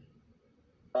to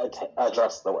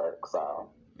address the work. So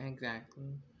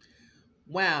exactly.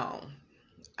 Well,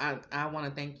 I want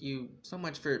to thank you so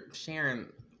much for sharing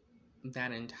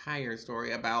that entire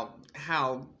story about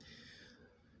how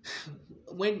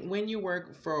when you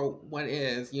work for what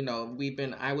is,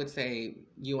 I would say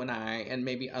you and I and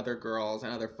maybe other girls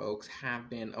and other folks have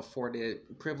been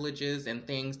afforded privileges and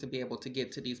things to be able to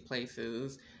get to these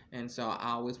places. And so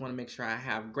I always want to make sure I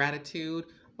have gratitude,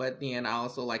 but then I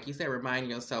also, like you said, remind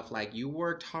yourself, like, you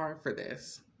worked hard for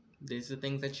this. These are the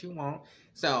things that you want.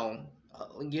 So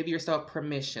give yourself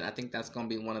permission. I think that's going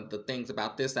to be one of the things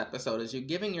about this episode is you're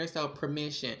giving yourself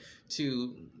permission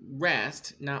to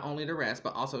rest, not only to rest,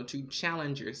 but also to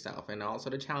challenge yourself and also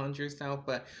to challenge yourself.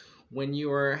 But when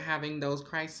you're having those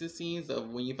crises of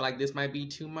when you feel like this might be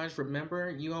too much, remember,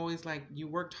 you always you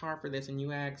worked hard for this and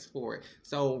you asked for it.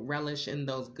 So relish in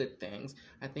those good things.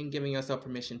 I think giving yourself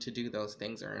permission to do those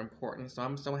things are important. So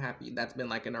I'm so happy that's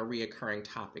been a reoccurring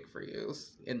topic for you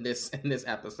in this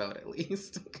episode at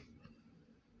least.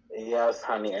 Yes,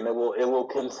 honey, and it will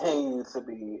continue to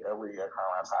be a recurring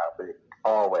topic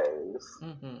always.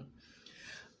 Mm-hmm.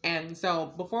 And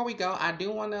so before we go, I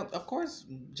do want to, of course,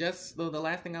 just the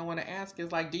last thing I want to ask is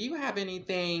do you have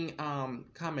anything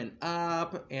coming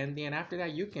up? And then after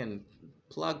that, you can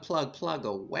plug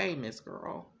away, Miss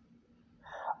Girl.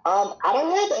 I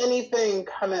don't have anything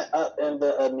coming up in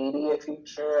the immediate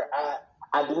future.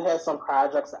 I do have some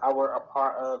projects that I were a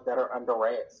part of that are under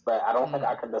wraps, but I don't think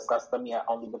I can discuss them yet,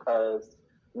 only because,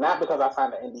 not because I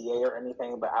signed an NDA or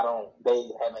anything, but they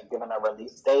haven't given a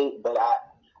release date, but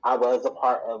I was a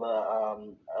part of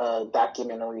a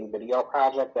documentary video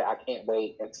project that I can't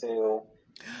wait until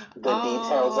the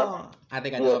details are... I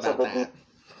think I know about that.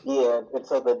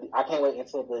 I can't wait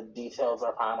until the details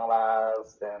are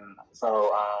finalized, and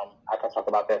so I can talk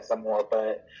about that some more,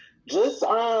 but just...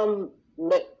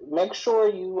 Make sure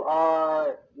you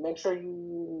are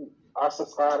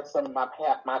subscribed to my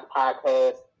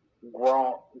podcast,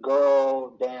 Girl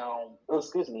Down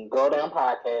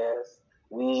Podcast.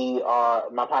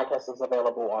 My podcast is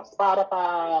available on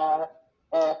Spotify,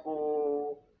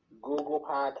 Apple, Google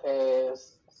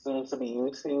Podcasts, soon to be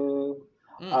YouTube.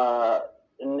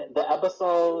 The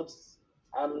episodes,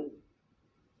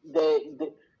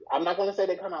 I'm not going to say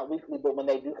they come out weekly, but when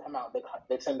they do come out,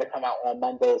 they tend to come out on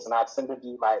Mondays, and I tend to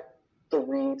do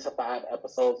 3 to 5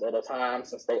 episodes at a time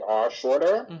since they are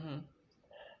shorter. Mm-hmm.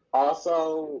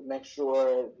 Also, make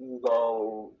sure you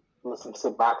go listen to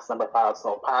Box Number 5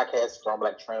 Soul podcast from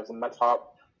Black Trans Women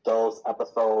Talk. Those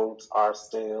episodes are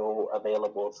still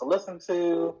available to listen to.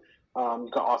 You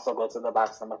can also go to the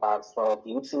Box Number 5 Soul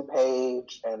YouTube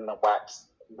page and watch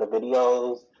the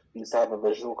videos. We used to have a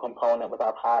visual component with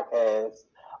our podcast.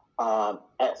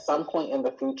 At some point in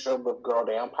the future with Girl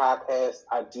Down Podcast,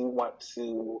 I do want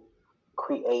to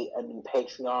create a new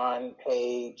Patreon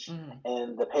page.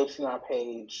 And the Patreon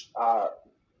page,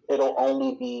 it'll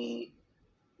only be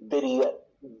videos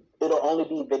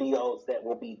that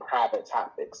will be private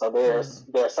topics. So there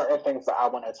are certain things that I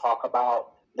want to talk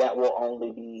about that will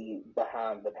only be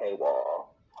behind the paywall.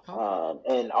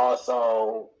 And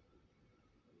also,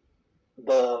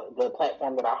 the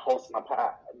platform that I host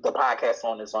the podcast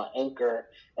on is on Anchor,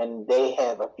 and they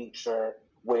have a feature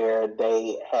where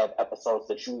they have episodes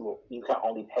that you can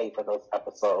only pay for those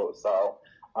episodes. So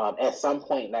at some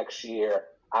point next year,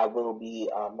 I will be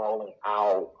rolling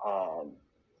out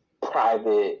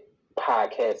private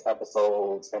podcast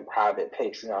episodes and private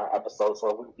Patreon episodes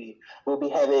where we'll be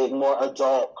having more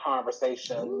adult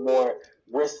conversations, more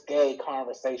risque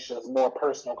conversations, more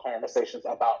personal conversations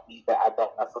about me that I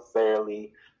don't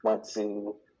necessarily want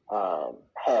to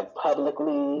have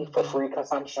publicly for free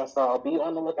consumption. So be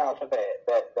on the lookout for that.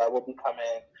 That will be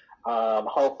coming.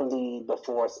 Hopefully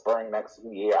before spring next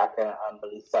year, I can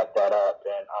really set that up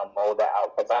and roll that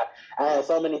out, because I have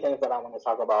so many things that I want to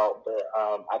talk about, but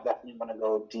I definitely want to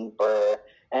go deeper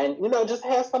and just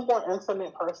have some more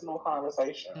intimate, personal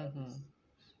conversations. Mm-hmm.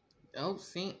 Oh,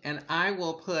 see, and I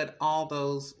will put all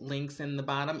those links in the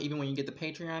bottom. Even when you get the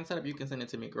Patreon set up, you can send it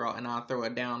to me, girl, and I'll throw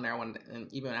it down there and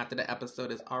even after the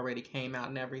episode has already came out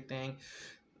and everything.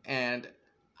 And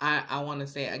I want to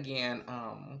say again,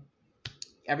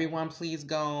 everyone, please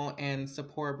go and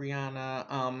support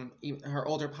Brianna. Her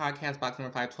older podcast, Box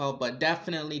Number 512, but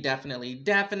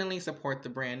definitely support the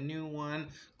brand new one,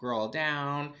 Girl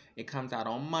Down. It comes out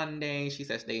on Monday. She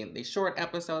says they short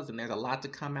episodes, and there's a lot to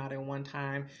come out at one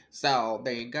time. So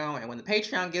there you go. And when the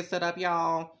Patreon gets set up,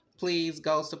 y'all, please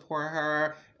go support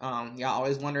her. Y'all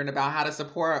always wondering about how to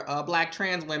support Black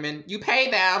trans women. You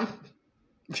pay them.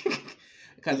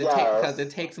 Because it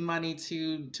takes money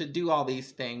to do all these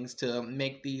things, to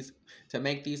make these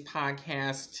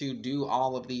podcasts, to do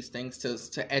all of these things,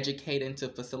 to educate and to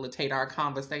facilitate our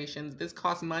conversations. This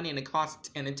costs money and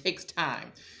it takes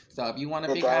time. So if you want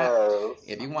to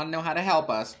know how to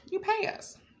help us, you pay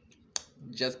us.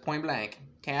 Just point blank.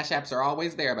 Cash apps are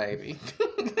always there, baby.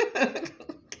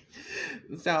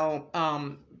 So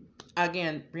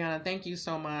again, Brianna, thank you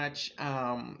so much.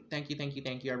 Thank you.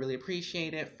 I really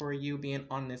appreciate it for you being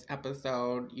on this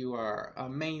episode. You are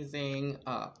amazing,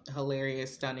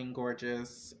 hilarious, stunning,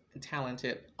 gorgeous,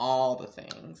 talented, all the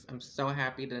things. I'm so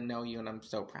happy to know you, and I'm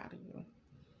so proud of you.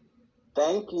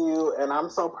 Thank you, and I'm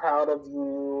so proud of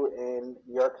you and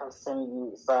your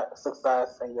continued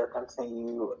success and your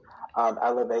continued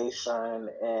elevation.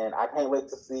 And I can't wait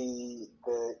to see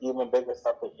the even bigger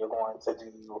stuff that you're going to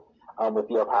do with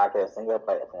your podcast and your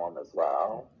platform as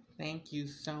well. Thank you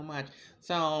so much.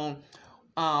 So,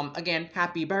 again,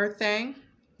 happy birthday.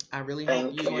 I really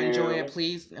hope Thank you enjoy you. it.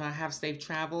 Please have safe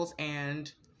travels,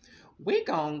 and we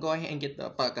gonna go ahead and get the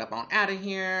fuck up on out of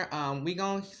here. We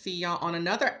gonna see y'all on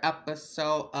another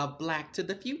episode of Black to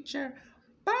the Future.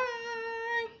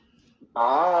 Bye.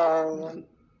 Bye.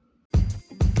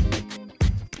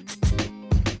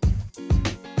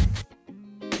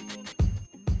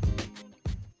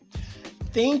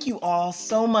 Thank you all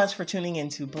so much for tuning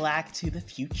into Black to the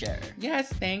Future.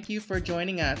 Yes, thank you for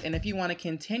joining us. And if you want to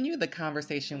continue the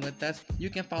conversation with us, you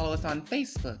can follow us on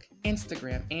Facebook,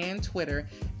 Instagram, and Twitter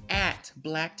at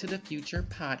Black to the Future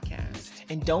Podcast.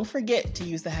 And don't forget to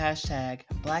use the hashtag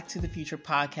Black to the Future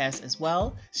Podcast as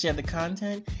well. Share the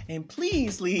content and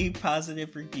please leave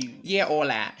positive reviews. Yeah,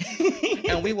 hola.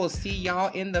 And we will see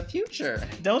y'all in the future.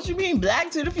 Don't you mean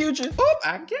Black to the Future? Oop,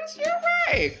 I guess you're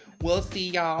right. We'll see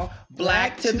y'all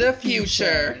Black to the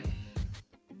Future.